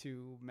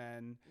to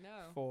men. No,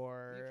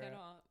 for you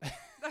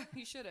cannot.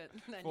 You shouldn't.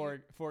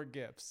 For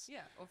gifts. Yeah,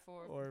 or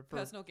for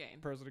personal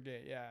gain. Personal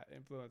gain, yeah,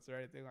 influence or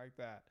anything like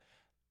that.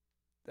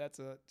 That's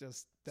that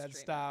Straight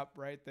stop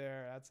right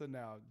there. That's a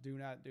no. Do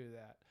not do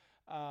that.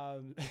 I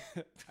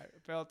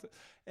felt,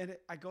 and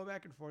I go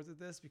back and forth with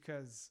this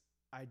because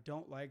I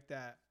don't like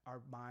that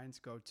our minds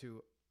go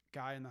to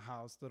guy in the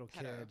house, little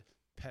kid,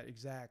 pet,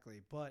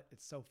 exactly. But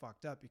it's so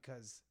fucked up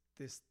because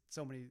this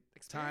so many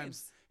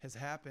times has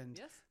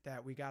happened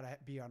that we gotta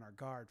be on our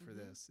guard for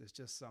this. It's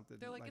just something.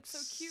 They're like it's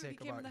so cute. He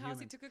came in the house.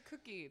 He took a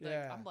cookie.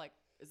 Like, I'm like,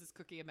 is this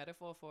cookie a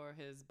metaphor for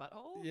his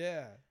butthole?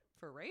 Yeah.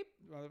 For rape?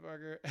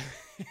 Motherfucker.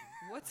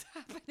 What's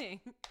happening?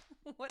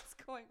 What's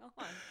going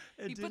on?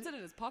 He puts it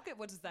in his pocket.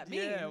 What does that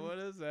mean? Yeah, what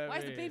does that mean? Why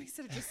is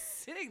the babysitter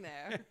just sitting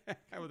there?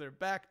 With her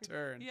back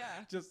turned. Yeah.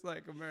 Just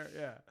like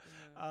America.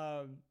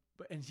 Yeah.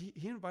 And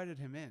he invited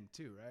him in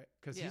too, right?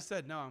 Because he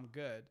said, no, I'm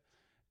good.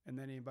 And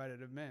then he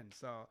invited him in.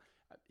 So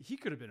he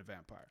could have been a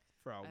vampire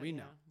for all we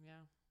know. Yeah.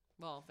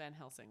 Well, Van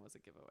Helsing was a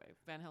giveaway.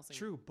 Van Helsing.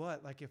 True,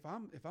 but like if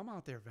I'm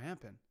out there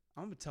vamping,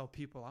 I'm gonna tell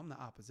people I'm the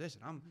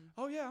opposition. I'm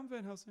I'm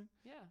Van Helsing.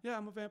 Yeah. Yeah,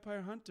 I'm a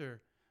vampire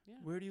hunter. Yeah.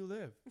 Where do you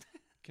live?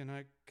 Can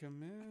I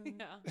come in?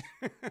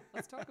 Yeah.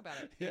 Let's talk about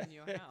it in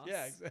your house.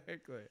 Yeah,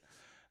 exactly.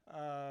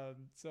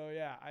 So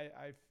yeah,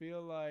 I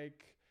feel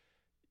like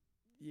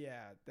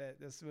that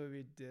this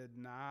movie did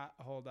not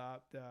hold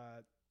up.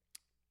 The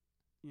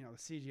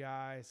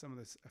CGI, some of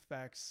the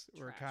effects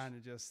were kind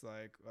of just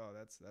like, oh,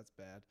 that's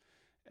bad.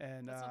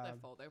 And that's not their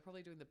fault. They were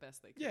probably doing the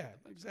best they could. Yeah,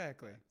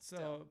 exactly.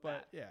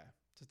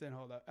 Just didn't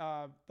hold up.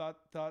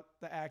 Thought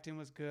the acting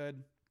was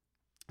good.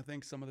 I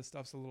think some of the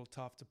stuff's a little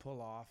tough to pull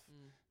off.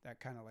 That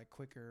kind of like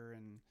quicker,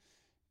 and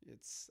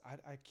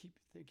I keep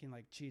thinking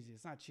like cheesy.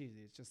 It's not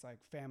cheesy. It's just like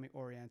family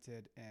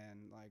oriented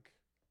and like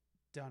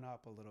done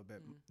up a little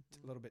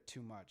bit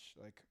too much,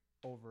 like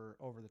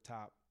over the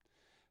top.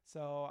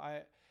 So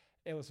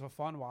it was a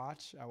fun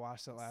watch. I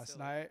watched it last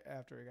night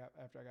after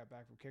I got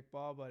back from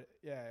kickball. But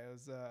yeah, it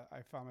was.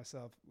 I found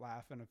myself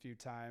laughing a few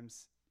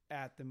times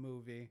at the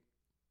movie.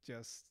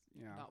 Just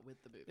not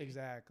with the movie.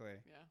 Exactly.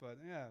 Yeah. But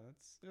yeah,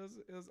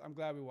 it was. I'm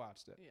glad we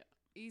watched it. Yeah.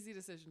 Easy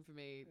decision for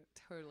me.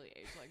 Totally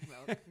aged like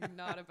milk.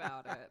 Not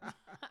about it.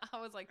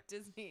 I was like,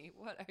 Disney,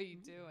 what are you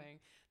doing?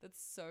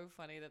 That's so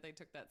funny that they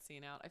took that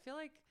scene out. I feel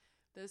like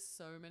there's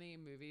so many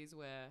movies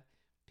where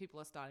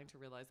people are starting to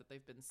realize that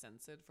they've been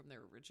censored from their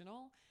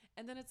original.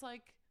 And then it's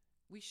like,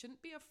 we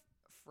shouldn't be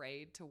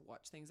afraid to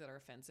watch things that are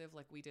offensive.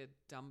 Like we did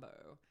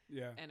Dumbo.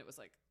 Yeah. And it was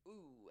like,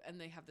 ooh.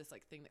 And they have this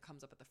like thing that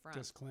comes up at the front.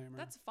 Disclaimer.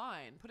 That's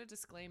fine. Put a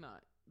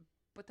disclaimer.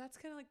 But that's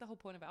kind of like the whole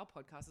point of our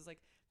podcast is like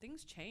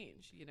things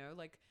change,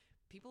 like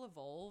people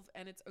evolve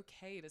and it's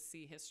okay to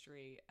see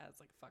history as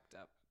like a fucked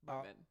up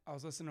moment. I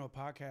was listening to a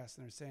podcast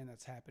and they're saying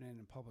that's happening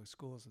in public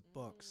schools with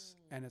books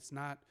and it's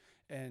not.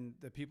 And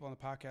the people on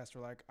the podcast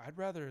were like, I'd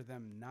rather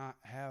them not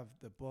have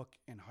the book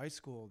in high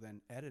school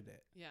than edit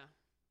it. Yeah.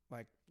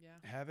 Like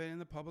have it in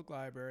the public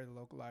library, the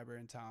local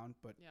library in town,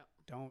 but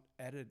don't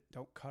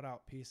cut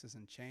out pieces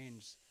and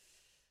change.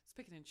 It's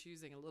picking and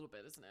choosing a little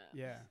bit, isn't it?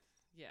 Yeah.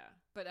 Yeah.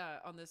 But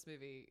on this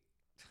movie,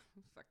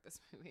 fuck this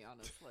movie,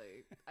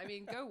 honestly. I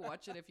mean, go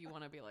watch it if you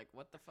want to be like,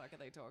 what the fuck are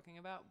they talking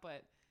about?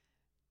 But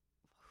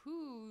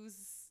who's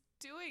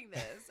doing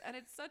this? And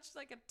it's such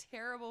like a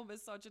terrible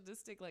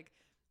misogynistic, like,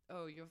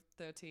 oh, you're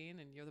 13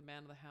 and you're the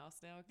man of the house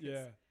now?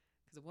 Yeah.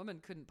 Because a woman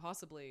couldn't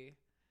possibly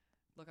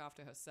look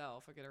after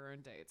herself or get her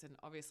own dates. And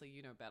obviously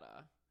you know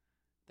better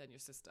than your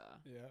sister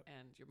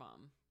and your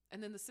mom.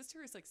 And then the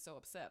sister is like so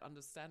upset,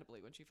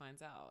 understandably, when she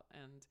finds out.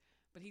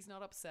 But he's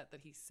not upset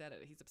that he said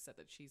it. He's upset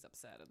that she's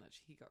upset and that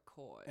he got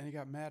caught. And he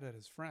got mad at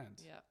his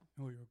friend. Yeah.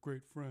 Oh, you're a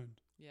great friend.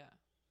 Yeah.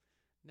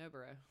 No,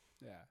 bro.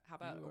 Yeah. How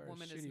about a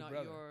woman is not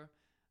your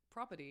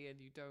property and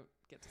you don't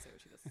get to say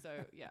what she does?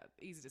 So, yeah,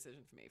 easy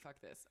decision for me.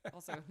 Fuck this.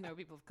 Also, no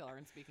people of color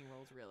in speaking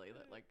roles, really,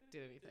 that, like,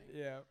 did anything.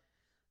 Yeah.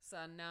 So,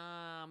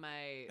 nah,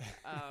 mate.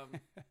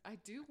 I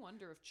do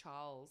wonder if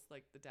Charles,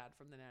 like, the dad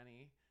from The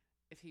Nanny,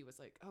 if he was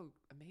like, oh,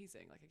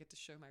 amazing. Like, I get to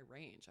show my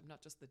range. I'm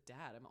not just the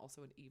dad. I'm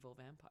also an evil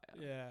vampire.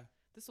 Yeah.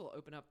 This will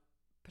open up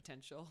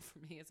potential for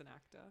me as an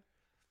actor.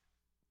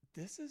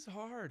 This is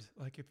hard.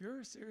 Like, if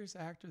you're a serious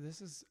actor,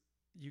 this is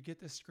you get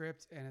the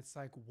script and it's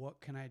like,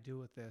 what can I do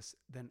with this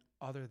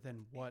other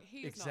than what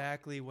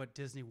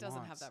Disney doesn't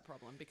wants? Have that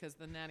problem because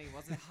The Nanny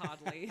wasn't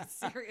hardly a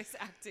serious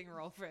acting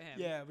role for him.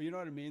 Yeah, but you know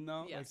what I mean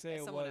though? Yes, like say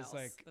it was else.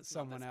 like That's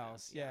someone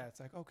else. Yeah, it's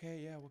like,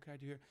 okay, yeah, what can I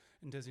do here?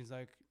 And Disney's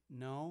like,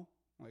 no,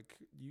 like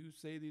you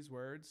say these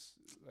words,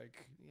 like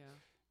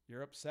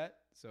you're upset,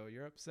 so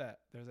you're upset.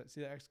 There's that,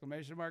 see the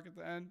exclamation mark at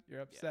the end?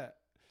 You're upset.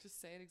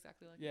 Just say it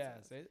exactly like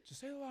it says. Just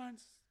say the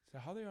lines. Say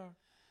how they are.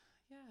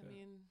 Yeah, I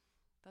mean,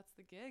 that's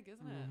the gig,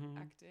 isn't it?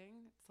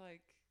 Acting. It's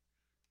like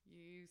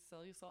you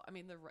sell your soul. I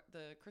mean,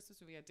 the Christmas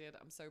movie I did,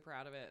 I'm so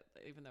proud of it,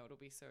 even though it'll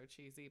be so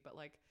cheesy. But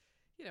like,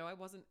 you know, I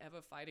wasn't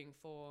ever fighting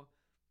for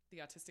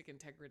the artistic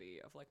integrity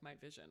of like my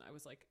vision. I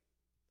was like,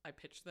 I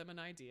pitched them an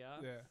idea.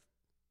 Yeah.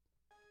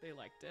 They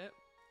liked it.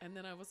 And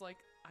then I was like,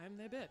 I'm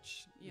their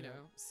bitch, you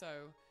know? So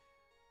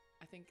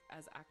I think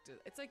as actors,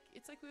 it's like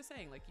we were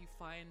saying, like you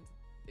find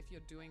if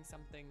you're doing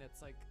something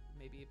that's like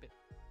maybe a bit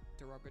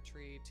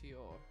derogatory to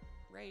your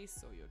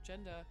race or your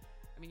gender,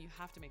 I mean, you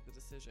have to make the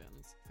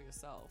decisions for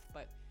yourself.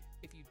 But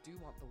if you do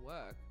want the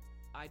work,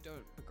 I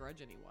don't begrudge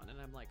anyone, and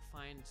I'm like,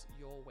 find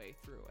your way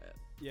through it.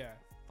 Yeah.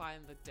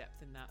 Find the depth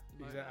in that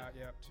moment.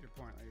 Yeah, to your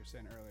point, like you were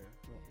saying earlier,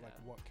 like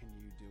what can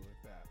you do with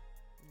that?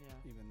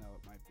 Yeah. Even though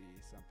it might be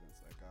something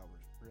that's like, oh,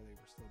 we're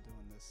still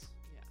doing this.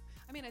 Yeah.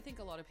 I mean, I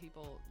think a lot of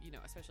people, you know,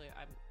 especially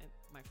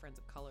my friends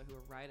of color who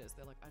are writers,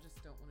 they're like, I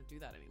just don't want to do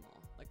that anymore.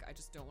 Like, I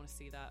just don't want to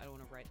see that. I don't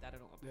want to write that. I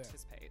don't want to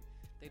participate.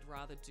 They'd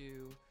rather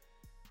do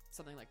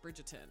something like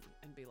Bridgerton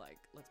and be like,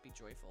 let's be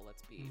joyful.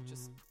 Let's be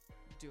just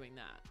doing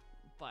that.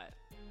 But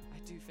I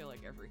do feel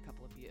like every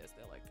couple of years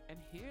they're like, and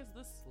here's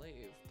the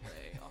slave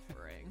play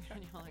offering.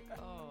 And you're like,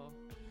 oh,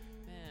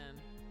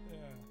 man. Yeah.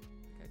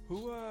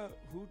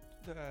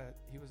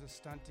 He was a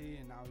stunty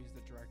and now he's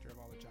the director of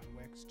all the John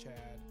Wicks,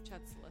 Chad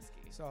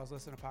Stahelski. So I was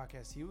listening to a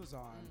podcast he was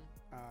on,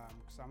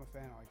 because I'm a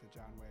fan of like the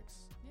John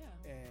Wicks.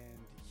 Yeah. And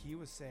he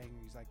was saying,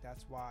 he's like,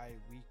 that's why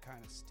we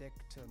kind of stick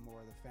to more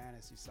of the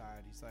fantasy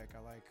side. He's like,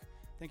 I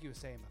think he was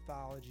saying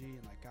mythology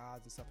and like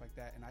gods and stuff like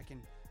that. And I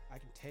can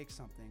take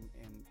something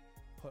and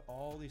put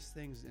all these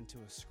things into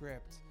a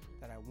script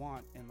that I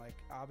want. And like,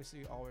 obviously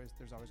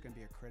there's always going to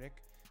be a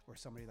critic or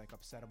somebody like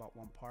upset about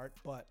one part,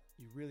 but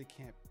you really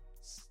can't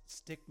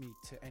stick me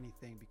to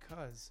anything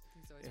because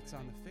it's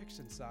on the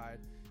fiction side.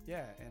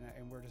 Yeah.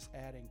 And we're just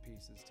adding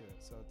pieces to it.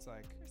 So it's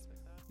like, I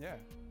respect that. Yeah.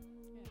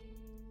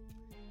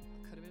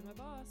 Could have been my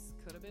boss.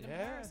 Could have been in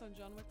Paris on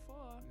John Wick 4.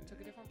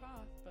 Took a different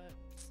path, but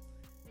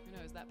who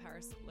knows? That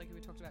Paris, like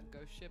we talked about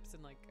ghost ships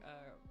and like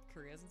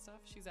careers and stuff.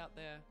 She's out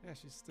there. Yeah,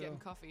 she's still getting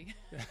coffee.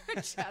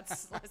 Chad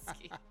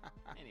Stahelski.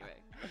 Anyway,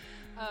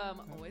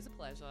 always a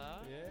pleasure.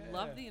 Yeah.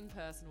 Love the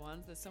in-person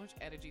ones. There's so much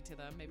energy to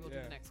them. Maybe we'll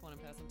do the next one in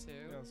person too.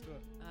 Yeah, let's do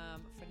it.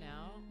 For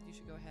now, you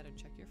should go ahead and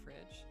check your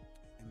fridge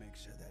and make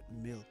sure that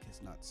milk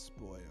is not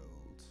spoiled.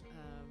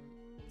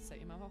 Set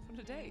your mom up on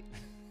a date.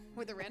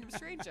 With a random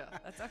stranger.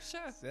 That's our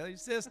show. Sell your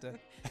sister.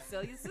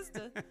 Sell your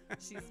sister.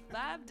 She's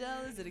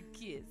 $5 and a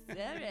kiss. All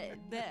right,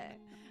 bye.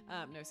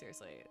 No,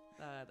 seriously.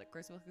 The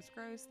gross milk is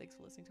gross. Thanks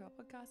for listening to our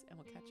podcast, and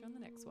we'll catch you on the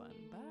next one.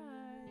 Bye.